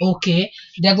back. Okay.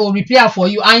 They go repair for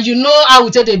you. And you know how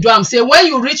we take the drum. Say when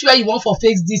you reach where you want for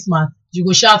fix this man, you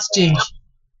go shout change.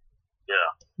 Yeah.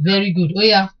 Very good. Oh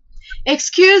yeah.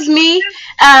 Excuse me,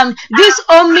 this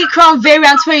Omicron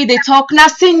variant where they talk now,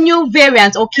 see new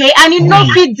variant, okay? And you know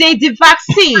fit the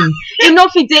vaccine, you know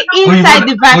fit inside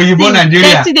the vaccine.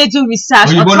 They see they do research.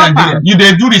 You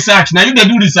they do research. Now you they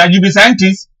do research. You be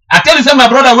scientist. I tell you, my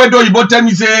brother, where do you both tell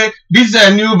me say this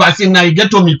new vaccine now you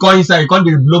get Omicron inside, you can't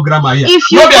do blow grammar here.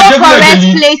 If you go correct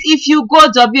place, if you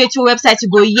go WHO website, you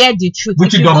go hear the truth.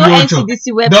 Which if you WHO? go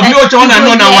NCDC website, WHO on and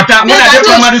on water. When I get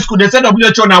primary school, they said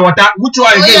WHO on water. Which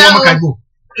one is it? One can go.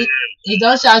 It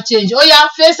don't shall change. Oh yeah,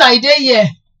 face I dey here.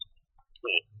 Okay.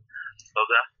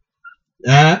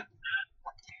 Yeah.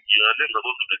 Your name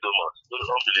supposed to be Thomas.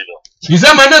 Don't believe it. You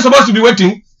said my name supposed to be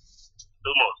waiting?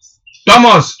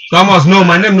 Thomas. No,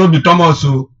 my name no be Thomas. So.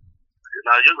 Now,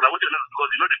 just I want to know because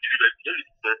you know the believe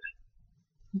it.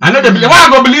 I know the believe. Why I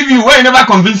go believe you? Why you never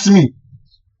convince me?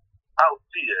 I'll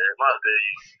see. Man,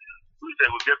 we say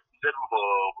we get for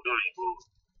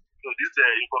so this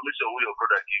information we your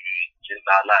brother give you in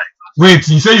our life. Wait,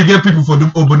 you say you get people for the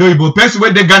Obodo Ibo. Person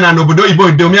where they Ghana and Obodo Ibo.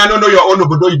 I don't know your own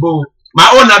Obodo Ibo. My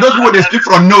own, I don't know they speak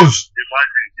from nose.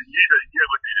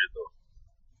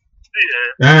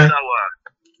 That one.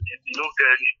 You don't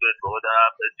get any bed for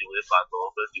other person way back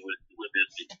or person way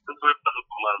basic.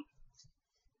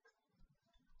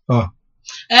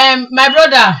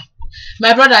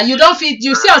 My brother, you don't fit.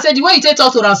 You see, I said the way you take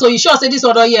talk to them, so you sure say this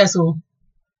other year, so.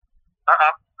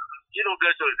 You don't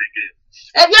get yours again.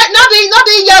 Not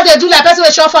the year they do like person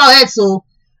with short our head, so.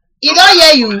 He don't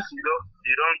hear you. You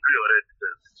don't agree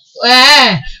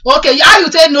already. Okay. How you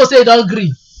tell no say you don't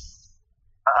agree?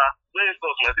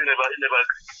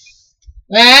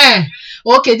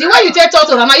 Okay, the way you take talk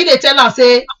to them, you they tell am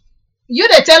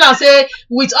say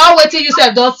with all waiting you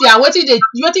said don't see and waiting you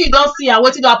don't see and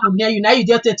waiting don't happen near you. Now you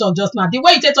just take talk just now. The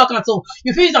way you take talk and so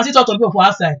you feel you talk to people for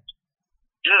outside.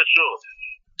 Yeah, sure.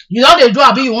 You know they do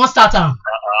abi you won't start am.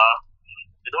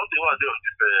 You don't think what they on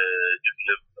this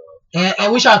level. I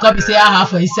wish I could be say I have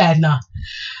for inside now.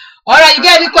 Alright, you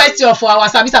get any question for our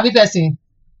sabi person?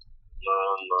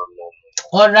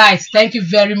 No. Alright, thank you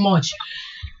very much.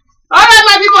 Alright,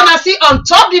 my people, now see on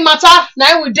top the matter.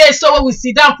 Now we day so we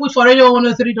sit down put for radio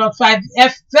 103.5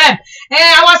 FM.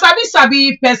 Our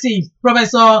sabi person,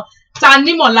 Professor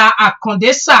Tanimola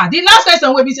Akondesa. The last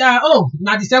question will be say,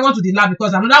 now the second to the last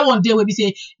because another one day will be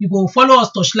say you go follow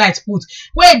us touchlight put.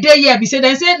 Where day here be say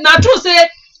then say now true say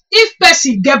if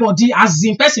person get body as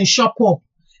in person shock up,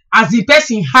 as the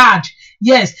person hard,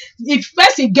 yes, if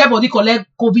person get body collect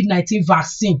COVID-19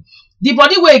 vaccine. The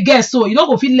body will get so you don't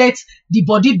go feel let the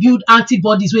body build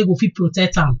antibodies where go feel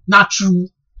protect them. Not true.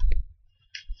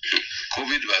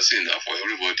 COVID vaccine are for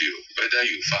everybody, whether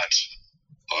you fat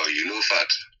or you no fat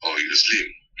or you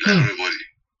slim. Not everybody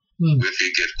will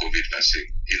get COVID vaccine.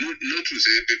 You know, not to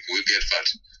say people will get fat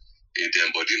in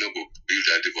their body no go build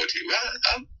antibody. Well,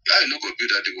 I no go build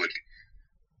antibody.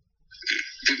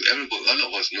 People, everybody, all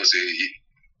of us know say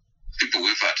people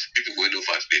will fat, people will no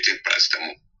fat, they take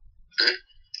paracetamol.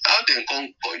 How they come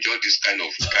conjure this kind of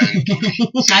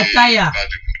I tire.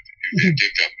 If they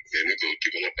take them, they no go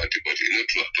develop antibody. Not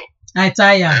true at all. I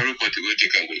tire. Everybody will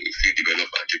take them will develop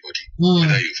antibody,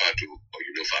 whether you fat or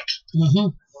you no fat.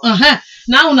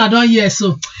 Now una don hear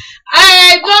so.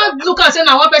 I don't look and say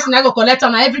now one person I go collect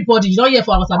and everybody you don't hear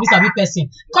for our sabi person.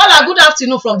 Call her good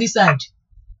afternoon from this side.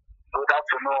 Good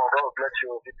afternoon. God bless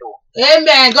you, people.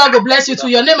 Amen. God will bless you too.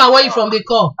 Your name and where you from the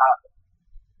call?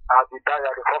 I'll be tired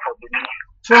of the call from Benin.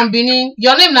 From Benin.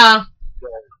 Your name now?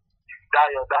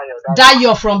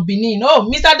 Dayo from Benin. Oh,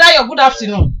 Mr. Dayo, good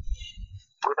afternoon.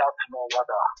 Good afternoon,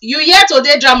 mother. You here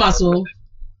today drama, so?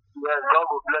 Yes, God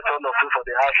will bless all of you for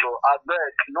the house. So I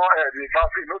beg, no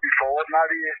reversing, no be for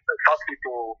ordinary fast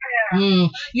people.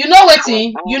 You know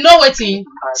waiting. You know waiting.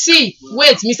 See,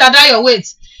 wait, Mr. Dayo, wait.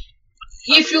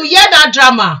 If you hear that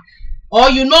drama, or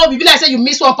you know, maybe like say you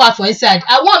miss one part for inside,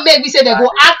 I want make me say they go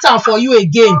act am for you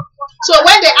again. So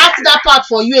when they act that part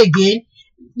for you again,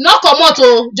 not come out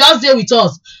oh, just stay with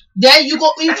us. Then you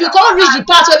go, if you can't reach the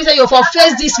part where we say you for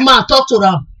face this man, talk to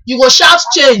them, you go shout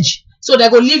change. So they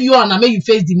go leave you on and make you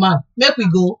face the man. Make we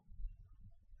go.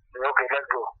 Okay, let's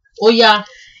go. Oh yeah.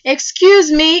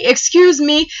 Excuse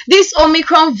me. This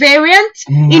Omicron variant,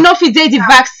 you know, if you take the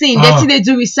vaccine, they still they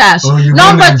do research.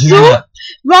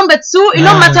 Number two, it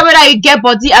no matter whether you get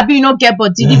body, or you no get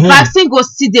body, the vaccine go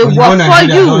still they work for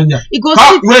you. It goes.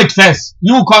 Wait first.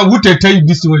 You can who tell you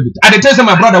this way? I tell say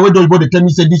my brother where do you go? They tell me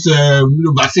say this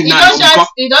vaccine now.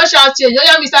 He don't shout change. Oh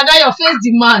yeah, Mr. Dayo, face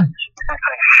the man.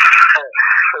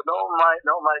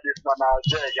 No mind this man. I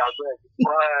beg.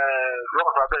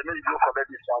 Ross, I beg. Maybe you collect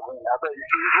this vaccine. I beg. If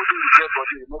you get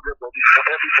body, you no get body for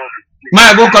everybody. Man,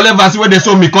 I go collect vaccine where they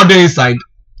saw me cut the inside.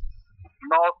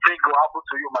 Nothing will happen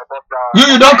to you, my brother.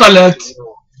 You don't collect.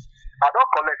 I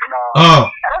don't collect now. Oh.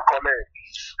 I don't collect.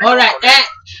 All right,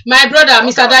 my brother,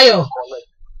 Mr. Dayo.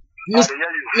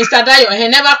 Mr. Dayo, he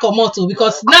never come out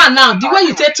because now the way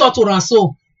you take talk to and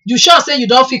so you sure say you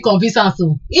don't feel convinced and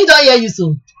so he don't hear you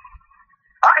so.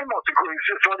 I must go.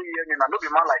 You surely hear me now. No be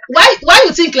man like. Why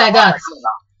you think like that?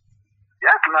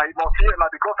 Yes, now you must hear now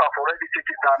because I've already taken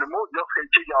it down. The most just can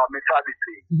change our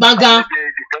mentality.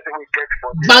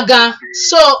 Baga.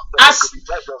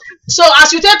 So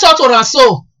as you take talk to and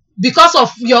so because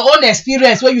of your own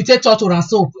experience when you take talk to and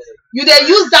so you dey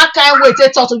use that kind way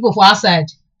take talk to people for outside.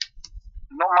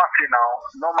 Normal thing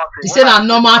now. You say na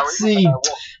normal thing.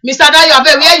 Mr. Dayo,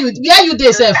 abeg where you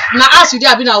dey sef? Na house you dey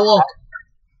abi na work?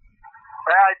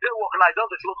 I dey work now. I just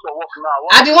dey close for work now.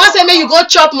 I be wan say make you go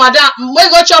chop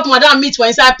madam meat for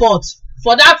inside pot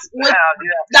for that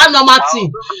that normal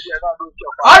thing.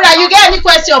 All right, you get any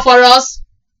question for us?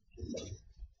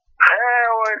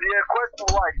 The question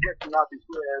I get now is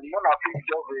none of it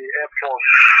just the airport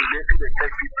related to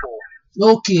take people.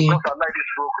 Okay. Because I like this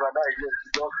program, I just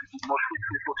motivate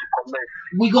people to connect.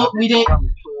 We dey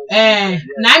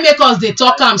now make us dey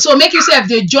talk am. So make yourself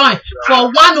dey join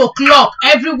for 1 o'clock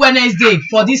every Wednesday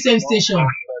for this same station.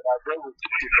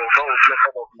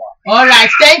 All right,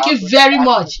 thank you very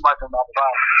much.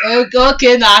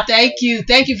 Okay, now thank you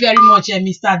very much,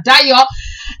 Mr. Dayo.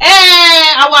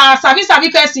 Our sabi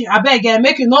person, abeg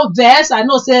make you no vex. I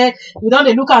know say we don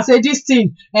dey look and say this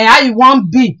thing how you wan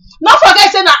be. No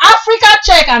forget say na Africa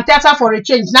Check and Theatre for a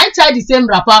Change. Na tie the same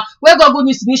rapper wey Google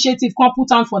News Initiative come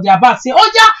put am for their back say,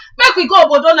 oh yeah, make we go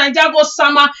obodo Naija go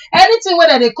sama anything wey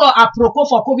dem dey call aproko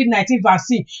for COVID-19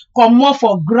 vaccine comot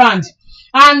for ground.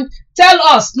 And tell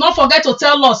us, not forget to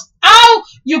tell us how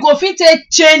you go fit take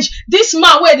change this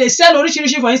man wey dey sell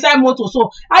orishi for inside motor.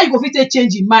 So how you go fit take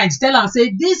change im mind? Tell am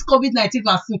say this COVID-19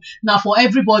 vaccine na for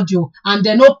everybody and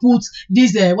dem no put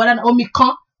this whether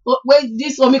Omicron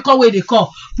wey they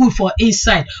call put for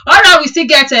inside. All right, we still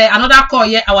get another call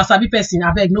here. Our sabi person,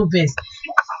 abeg no vex.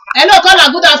 Hello,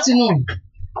 caller. Good afternoon.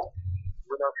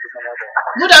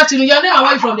 Good afternoon. Your name and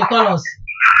where you from? The callers.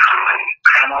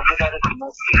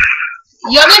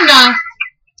 Your name now?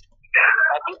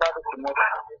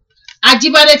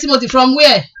 Ajibade Timothy. From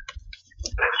where?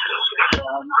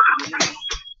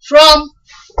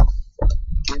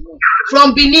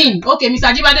 From Benin. Okay,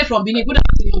 Mr. Ajibade from Benin. Good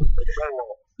afternoon.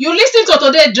 You listen to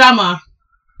today's drama?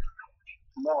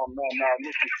 No.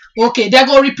 Okay, they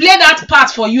go replay that part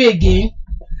for you again.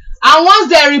 And once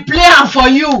they replay am for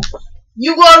you,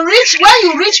 you go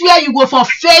reach where you go for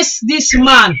face this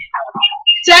man.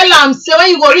 Tell am say when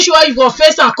you go reach where you go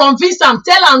face am, convince am,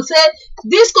 tell am say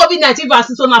this COVID-19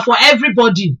 vaccine so na for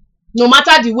everybody, no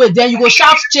matter the way. Then you go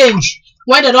shout change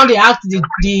when they don dey act the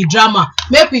drama.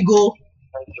 Make we go.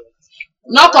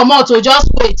 Not come out, so just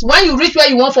wait. When you reach where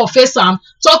you want for face am,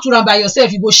 talk to am by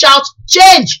yourself. You go shout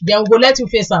change, then we go let you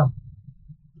face am.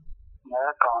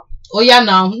 Oh yeah,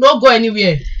 now no go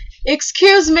anywhere.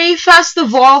 Excuse me, first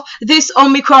of all, this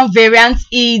Omicron variant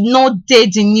is not the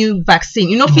new vaccine.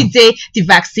 You know, if it's the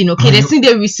vaccine, okay, they still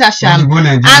the research. And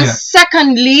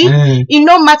secondly, it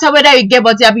no matter whether you get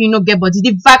body or you no get body,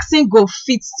 the vaccine go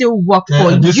fit still work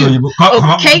for you.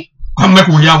 Okay? Come make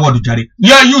we hear what you carry.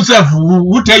 Yeah, you self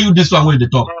who tell you this one when they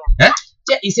talk.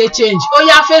 He say change. Oh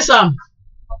yeah, face am.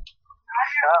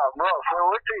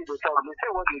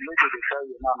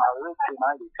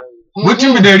 What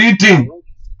you be the real thing?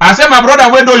 I said my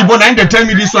brother where do you born? I they tell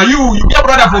me this one. You your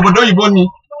brother for Bodo you born me.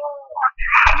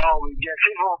 No, yes,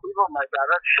 even my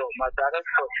director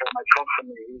for my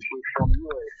company is from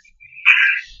US.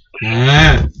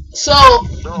 Yeah. So,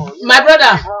 my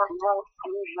brother.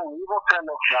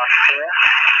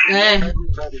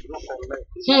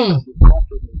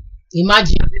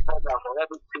 Imagine.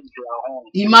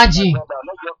 Imagine.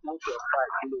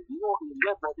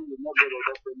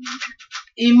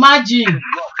 Imagine.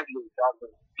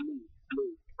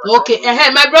 Okay,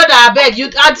 my brother, I beg you.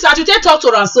 As you take talk to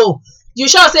us, so you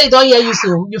sure say he don't hear you,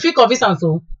 so you feel convinced and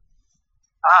so.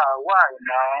 Why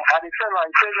now? I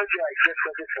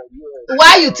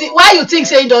maybe Why you think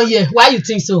say he don't hear? Why you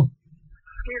think so?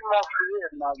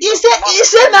 He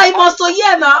say now he must to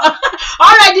hear now.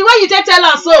 All right, the way you tell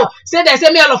us so say they say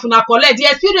me all of una collect the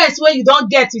experience where you don't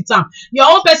get with them. Your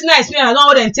own personal experience, I don't know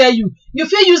what they tell you. You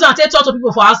feel use and talk to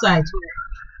people for outside.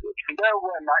 Even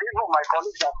my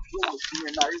colleagues that deal with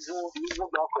me now, even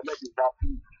don't collect the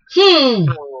vaccine.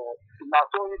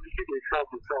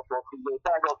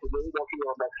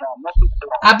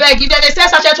 I beg if they say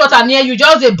sachet water near you,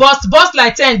 just a bust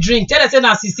like 10 drink. Tell them say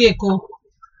na sisi eko.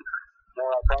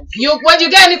 You when you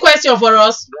get any question for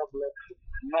us?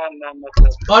 No.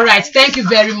 All right, thank you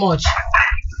very much.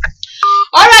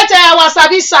 All right, our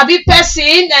sabi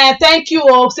person. Thank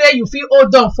you. Say you feel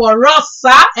hold on for us,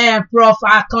 sir. Prof.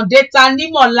 Akandeta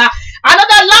Nimola.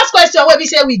 Another last question where we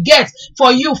say we get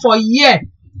for you for year.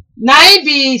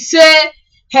 Naibi say,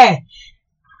 hey,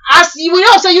 as you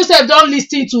know, say you say don't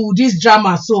listen to this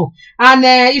drama. So, and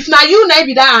if now you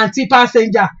Naibi that anti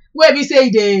passenger, where we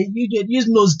say you use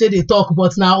nose they talk,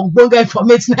 but now bonga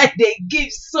information they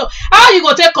give. So, how you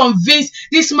go take convince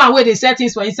this man where they set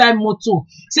things for inside motor?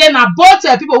 Say now both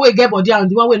people will get body and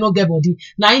the one will not get body.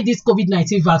 Now in this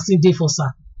COVID-19 vaccine day for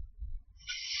sir.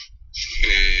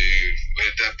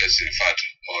 Whether person fat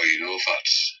or you know fat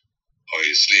or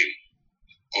you slim,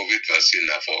 COVID vaccine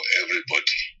are for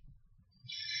everybody.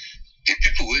 The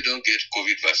people who don't get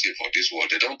COVID vaccine for this world,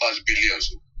 they don't pass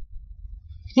billions.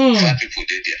 Fat people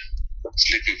they there,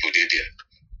 slim people they there.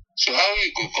 So how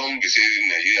you go come be say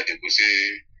in Nigeria they go say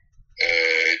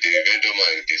the vendor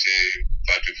man they say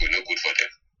fat people no good for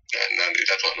them. And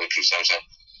that one not true Samsung.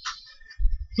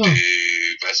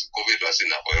 The COVID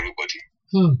vaccine are for everybody.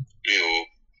 You know,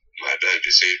 my dad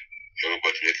they say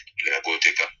everybody they go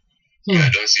take them.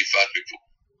 I don't see fat people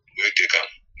will take them,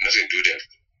 nothing do them.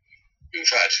 In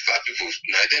fact, fat people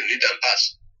now them need them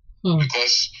pass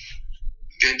because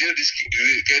then they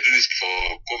get risk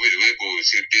for COVID will go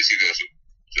serious.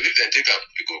 So if they take them,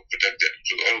 you go protect them.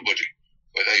 So everybody,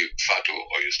 whether you fat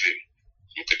or you slim,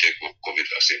 you can take COVID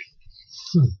vaccine.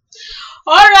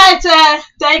 All right,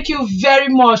 thank you very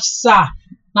much, sir.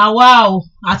 Now, wow,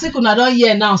 I think una don't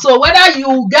hear now. So whether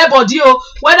you get body or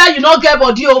whether you not get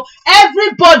body,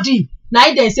 everybody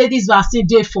now they say this vaccine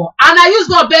day for. And I use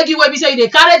go beg you when we say they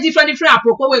carry different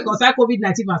approach when concern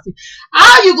COVID-19 vaccine.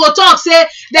 How you go talk say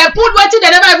they put waiting they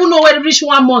never even know when it reach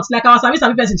 1 month like our service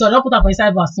person so don't put up for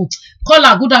inside vaccine. Call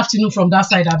her good afternoon from that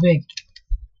side, I beg.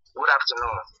 Good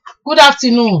afternoon. Good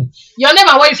afternoon. Your name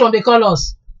and where you from? They call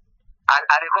us. I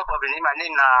recall for Benin. My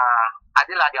name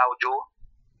Adela Diaujo.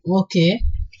 Okay.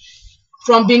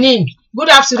 From Benin. Good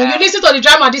afternoon. You listen to the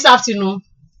drama this afternoon.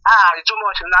 Too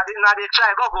much. Now they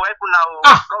try. God go help you now.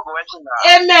 God go help you now.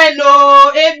 Amen.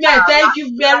 Oh, amen. Thank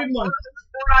you very much.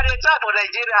 Now they try for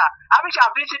Nigeria. I wish I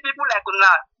visit people like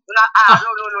una. No.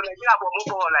 Nigeria for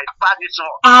move on like pass this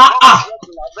one.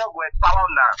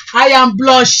 I am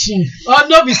blushing. Oh,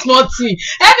 no, be small thing.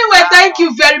 Anyway, thank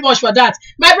you very much for that.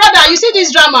 My brother, you see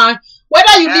this drama.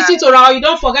 Whether you listen to her or you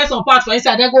don't forget some part for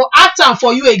inside, they go act am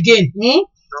for you again.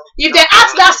 If they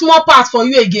ask that small part for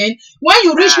you again, when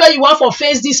you reach where you want for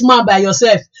face this man by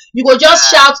yourself, you go just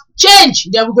shout change.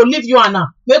 Then we go leave you and now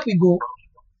make we go.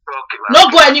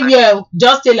 Not go anywhere.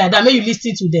 Just stay like that. Make you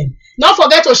listen to them. Don't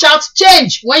forget to shout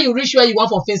change when you reach where you want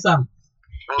for face am.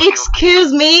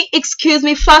 Excuse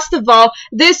me. First of all,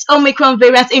 this Omicron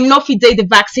variant is not fit the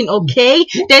vaccine, okay?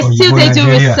 They still they do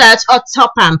research or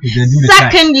top them.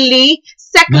 Secondly,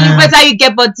 whether you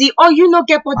get body or you not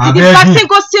get body, the vaccine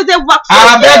go still the work.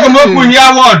 I beg you to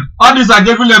hear word. All these are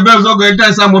giving the bells go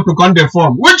enter someone to come the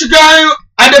form. Which guy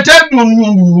I dey tell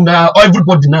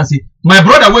everybody now say my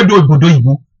brother where do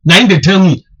Ibo. Now they tell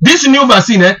me this new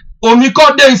vaccine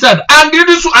Omicron dey inside and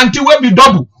this until will be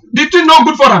double. The thing no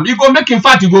good for him. You go make him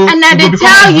fat. You go. And now they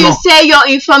tell you say your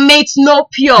informate no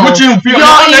pure. Which your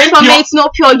informate no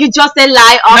pure. You just a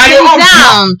lie up and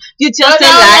down. You just a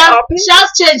lie up. Shout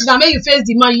change now. Make you face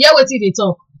the man. Yeah, what they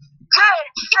talk.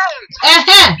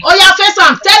 Oh yeah, face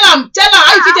him. Tell him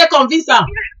how you fit convince him.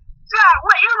 Yeah,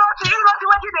 well, you know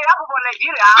what they happen for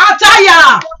Nigeria.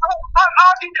 Attire.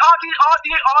 All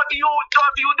the you.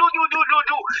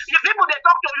 The people they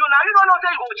talk to you now, you don't know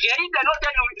say you go change. They don't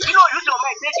tell you. You know, use your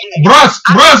mind, take it.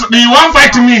 Bros, you won't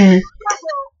fight me.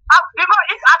 Because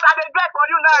if as I dey beg for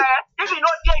you now, if you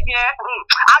don't change,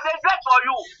 I dey beg for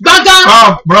you. Gaga.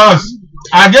 Oh, bros,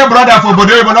 I get brother for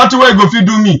Bodo, but not where go fit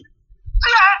do me.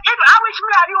 See, if I wish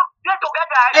me and you get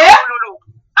together, no.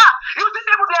 You see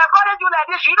people they encourage you like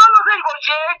this. You don't know say you go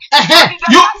change.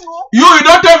 You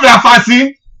don't take their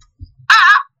fasting.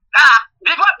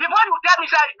 Before you tell me,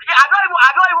 say I don't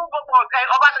even go for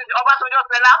Obasanjo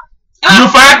fella. You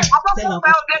fat?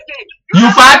 You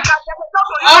fat?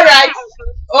 All right.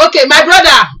 Okay, my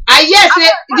brother. I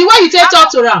say the way you take talk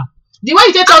to Ram. The way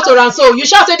you take talk to Ram, so you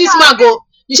shall say this man go.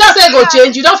 You shall say go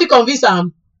change. You don't feel convinced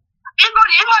him.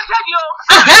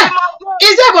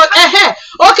 Is it but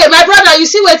okay, my brother, you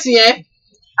see what here?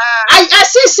 I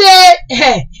see say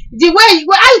the way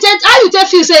how you take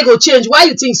feel say go change. Why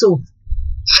you think so?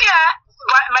 Yeah.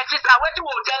 My sister, what you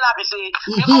will tell her be say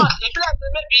because if like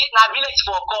maybe na village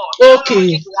for God.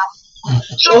 Okay.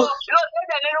 So you know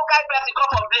say the local person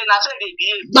come from village, na so they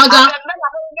behave. Baga.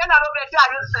 Then I know better I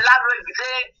use the language be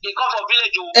say he come from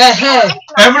village.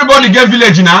 Everybody get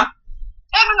village now.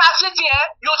 Even as city,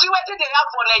 you see what they have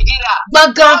for Nigeria.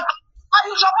 Baga. And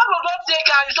you supposed to don't take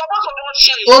and you supposed to don't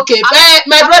change. Okay,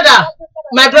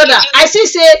 my brother, I see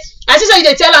say you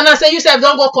dey tell her now say you sef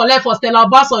don go collect for Stella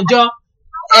Obasanjo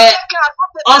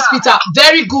hospital.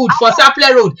 Very good for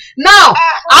Saple Road. Now,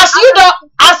 as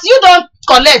you don't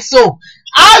collect, so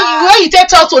how when you take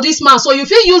talk to this man, so you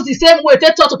feel use the same way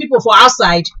take talk to people for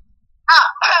outside.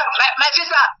 My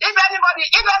sister, if I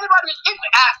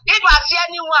see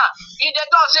anyone in the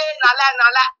door say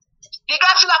nala. The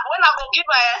guy feel like when I go give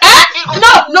her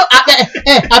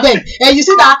I beg. You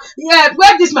see that? Yeah,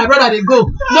 where this my brother they go?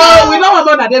 No, we don't want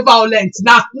more than violent.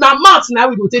 Now mouth now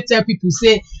we go tell people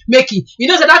say make it. You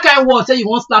know say that kind of word say you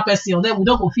won't slap person on them. We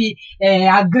don't go feel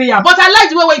agree. But I like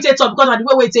the way we take talk because of the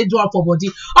way we take do up for body.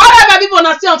 All right, my people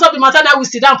now stay on top of the matter that we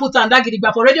sit down put on that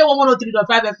gidigba for Radio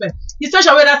 103.5 FM. The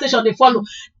station where that station they follow.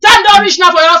 Time don't reach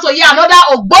now for us to hear another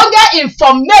ogbonge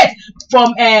informate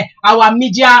from our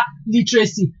media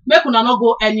literacy. Make una not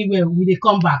go anywhere. We dey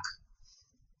come back.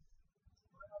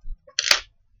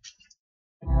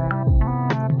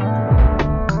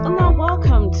 Now,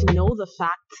 welcome to Know the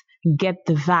Fact, Get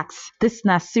the Vax. This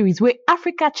na series where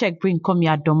Africa Check bring come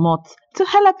your domot to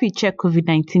help you check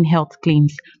COVID-19 health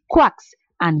claims, quacks,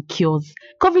 and cures.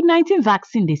 COVID-19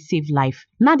 vaccine they save life.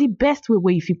 Now the best way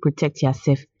where you fit protect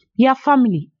yourself, your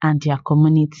family, and your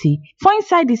community. For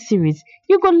inside this series,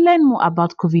 you go learn more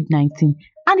about COVID-19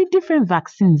 and the different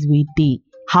vaccines we dey,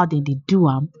 how they do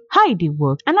them, how they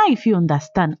work, and how if you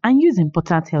understand and use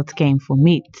important healthcare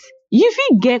information. You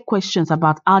fit get questions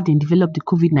about how they develop the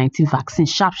COVID-19 vaccine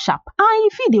sharp, and you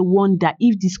fit dey wonder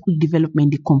if this quick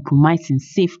development dey compromise in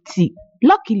safety.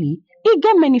 Luckily, e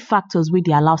get many factors wey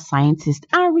dey allow scientists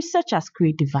and researchers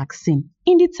create the vaccine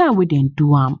in the time wey dem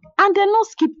do am, and dem no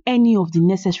skip any of the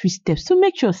necessary steps to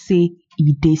make sure say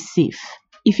e dey safe.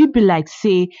 E fit be like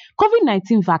say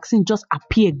COVID-19 vaccine just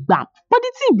appear gbam, but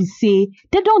the thing be say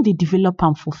dem don dey develop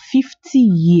am for 50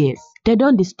 years. Dem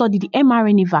don dey study the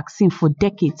mRNA vaccine for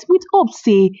decades with hope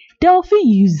say dem fit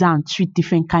use am treat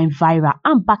different kind viral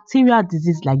and bacterial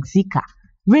disease like Zika,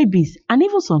 rabies, and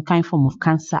even some kind form of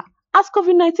cancer. As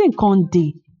COVID-19 come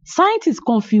dey, scientists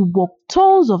come fit work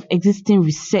tons of existing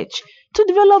research to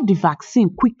develop the vaccine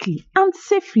quickly and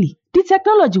safely. The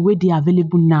technology wey dey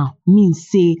available now means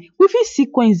say we fit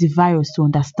sequence the virus to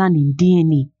understand im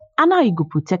DNA and how e go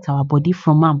protect our body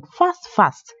from am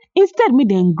fast. Instead, make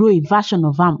dem grow a version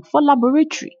of am for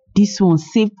laboratory. This one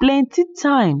save plenty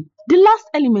time. The last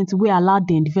element wey allow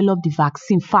dem develop the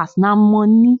vaccine fast na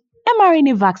money.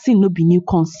 mRNA vaccine no be new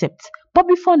concept, but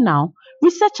before now,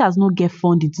 researchers no get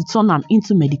funding to turn am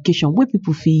into medication wey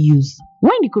people fit use.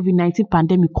 When the COVID-19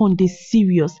 pandemic come dey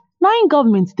serious, na im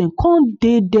government dem come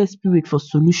dey desperate for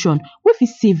solution wey fit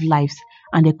save lives,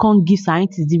 and dem come give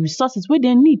scientists the resources wey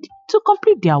dem need to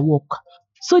complete their work.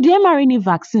 So the mRNA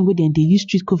vaccine wey dem dey use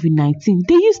treat COVID-19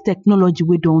 dey use technology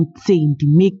wey don tey in the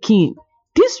making.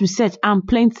 This research and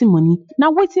plenty money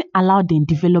na wetin allow dem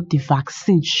develop the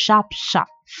vaccine sharp.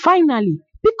 Finally,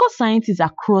 because scientists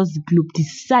across the globe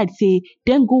decide say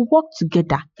dem go work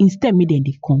together instead make dem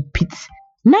dey compete,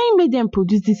 na im make dem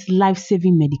produce this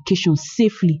life-saving medication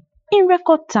safely in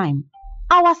record time.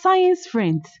 Our science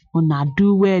friends, una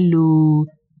do well oo.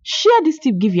 Share this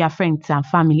tip, give your friends and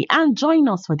family, and join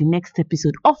us for the next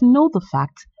episode of Know the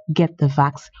Fact, Get the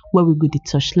Vax, where we go to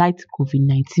touchlight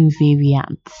COVID-19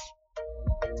 variants.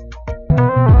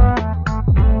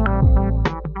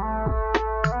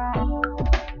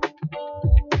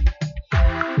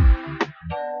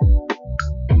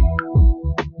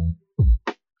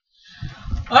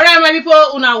 my people,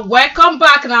 una welcome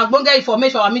back. Now, bonga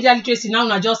information for our media literacy. Now,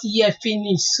 una just hear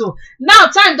finish. So now,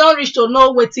 time don't reach to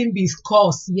know waiting be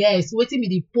course. Yes, waiting be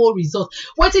the poll result.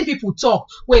 Waiting people talk.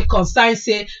 Wait, concern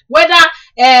say whether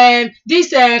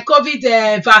this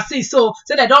COVID vaccine. So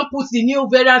they don't put the new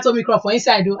variant Omicron for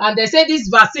inside, and they say this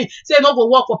vaccine say no go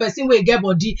work for person wey get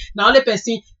body. Now only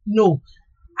person no.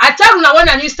 I tell una when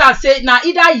I start say now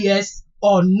either yes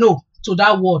or no to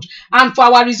that word. And for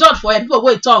our result for people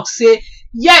wey talk say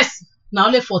yes, now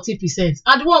only 40%.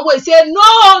 And the one wey say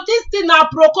no, this thing na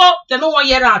proko, they no wan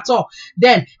hear at all.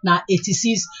 Then na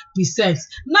 86%.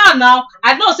 Now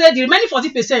I know say the remaining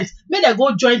 40%, may they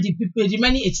go join the people, the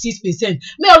remaining 86%.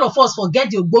 May all of us forget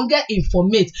the ogbonge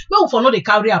informate. May we for no dey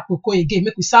carry aproko again.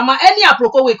 Make we sama any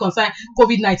aproko wey concern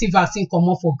COVID-19 vaccine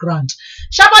comot for ground.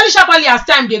 Sharply as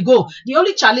time dey go, the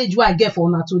only challenge wey I get for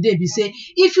una today be say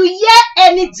if you hear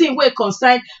anything wey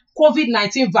concern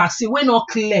COVID-19 vaccine wey no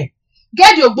clear,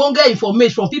 get your ogbonge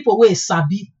information from people wey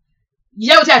sabi.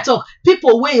 You hear what I talk?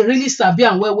 People wey really sabi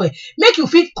and well. Make you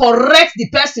fit correct the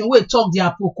person wey talk the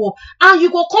aproko, and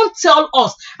you go come tell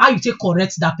us how you take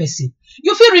correct that person.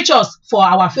 You fit reach us for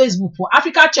our Facebook for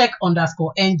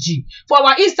africacheck_ng, for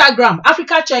our Instagram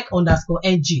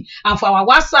africacheck_ng, and for our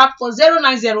WhatsApp for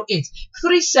 0908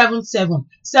 377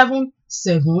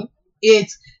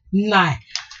 7789.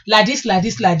 Like this,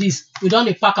 we don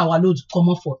dey pack our load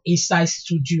comot for inside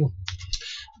studio.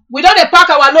 We don dey pack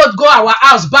our load go our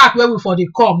house back where we for dey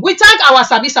come. We thank our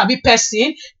sabi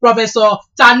person, Professor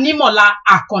Tanimola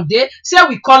Akonde, say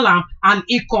we call am and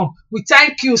he come. We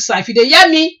thank you, sir. If you dey hear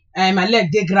me, my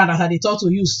leg dey ground as I dey talk to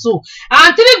you so.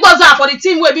 And 3 gboza for the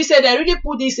team wey be say they really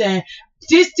put this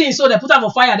thing, so they put am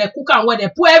for fire, they cook am well, they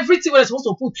put everything where they supposed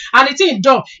to put, and the thing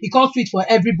done, e come sweet for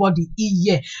everybody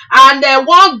here. And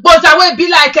one gboza wey be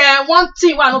like one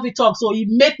thing wey I no fit talk, so e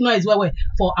make noise well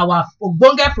for our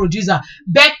ogbonge producer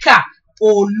Becca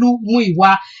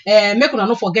Olumuyiwa. Make una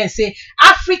no forget say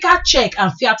Africa Check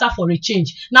and Theatre for a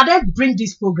Change. Now they bring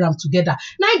this program together.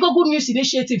 Now Google News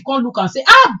Initiative come look and say,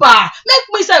 Abba, make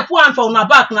me say put hand for una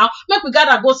back now. Make we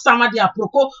gather go sama the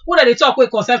aproko. What they talk with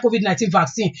concern COVID-19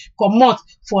 vaccine come out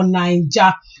for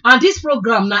Naija. And this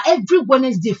program now every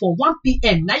Wednesday for 1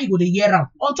 p.m. Now you go to hear am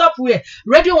on top where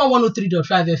Radio 103.5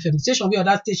 FM station where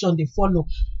other station they follow.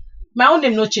 My own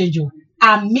name no change you.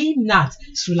 Aminat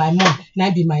Sulaiman,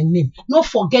 now be my name. No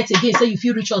forget again, say if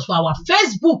you reach us for our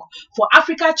Facebook for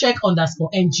Africa Check_ng,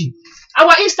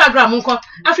 our Instagram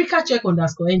Africa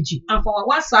Check_ng, and for our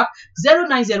WhatsApp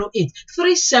 0908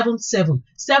 377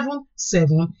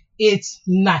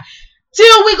 7789.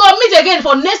 Till we go meet again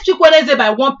for next week Wednesday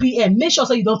by 1 p.m. Make sure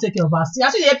so you don't take your vaccine.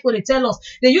 As you hear people they tell us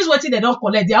they use what they don't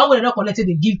collect, they how they don't collect it,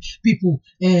 they give people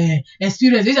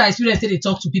experience. These are experience they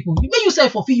talk to people. You may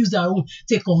yourself for use their own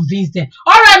to convince them.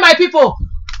 All right, my people.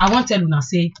 I want to tell una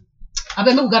say, I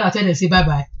bet me we gotta tell them say bye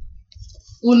bye.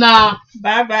 Una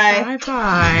Bye bye. bye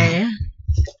bye.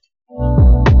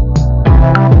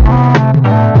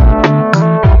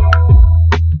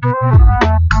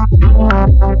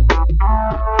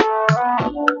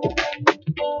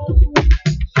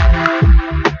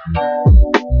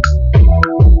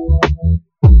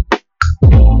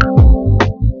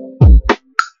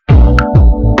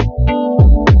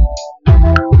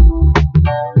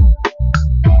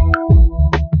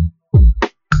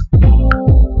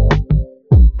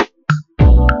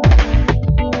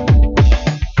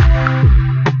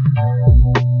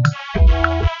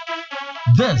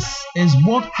 This is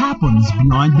what happens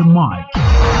behind the mic.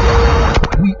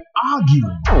 We argue.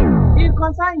 It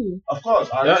concern you. Of course.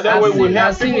 We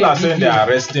have people are saying they are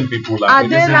arresting people. Like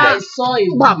And then I saw a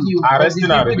video.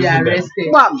 Arresting and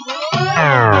releasing them. We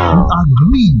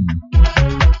agree.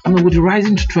 With the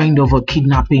rising trend of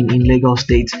kidnapping in Lagos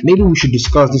State, maybe we should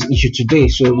discuss this issue today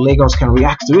so Lagos can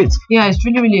react to it. Yeah, it's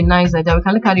really nice that we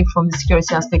can look at it from the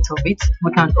security aspect of it.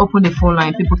 We can open the phone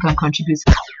line, people can contribute.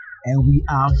 And we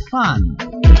are fun.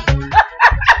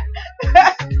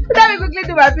 Let me quickly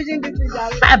do my pitching this thing.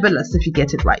 Fabulous if you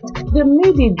get it right. The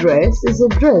midi dress is a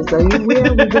dress that you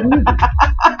wear with the midi.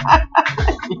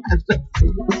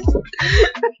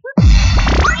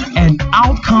 And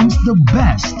out comes the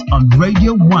best on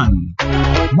Radio 1,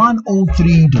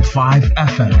 103.5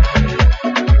 FM.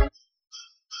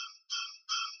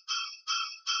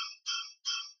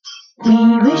 We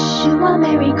wish you a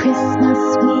Merry Christmas.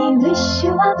 We wish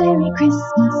you a Merry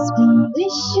Christmas. We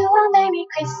wish you a Merry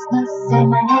Christmas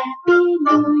and a Happy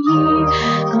New Year.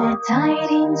 Glad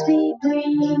tidings we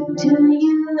bring to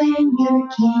you and your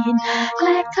kin.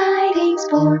 Glad tidings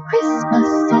for Christmas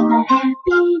and a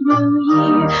Happy New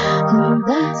Year. We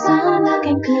want some milk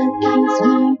and cookies.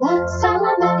 We want some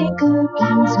milk and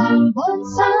cookies. We want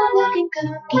some milk and cookies.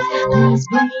 cookies. Please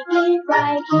bring it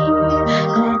right here.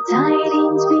 Glad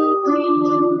tidings we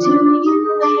bring to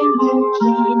you and your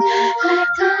kin. Glad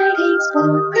tidings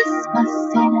for Christmas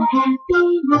and a happy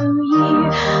New Year.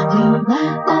 We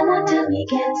won't go until we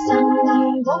get some.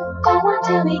 We won't go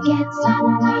until we get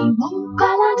some. We won't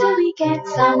go until we get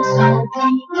some. So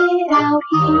bring it out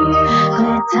here.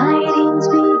 Glad tidings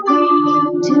we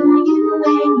bring to you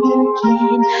and your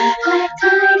kin. Glad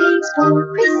tidings for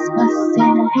Christmas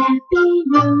and a happy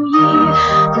New Year.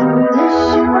 We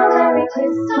wish you a Merry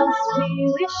Christmas.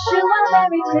 We wish you a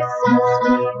Merry Christmas.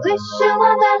 We wish you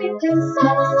a Merry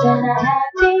Christmas and a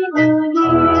happy New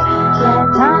Year. Glad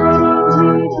tidings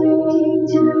we bring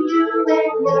to you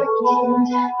and your kin.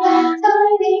 Glad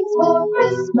tidings for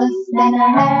Christmas and a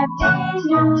happy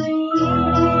New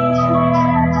Year.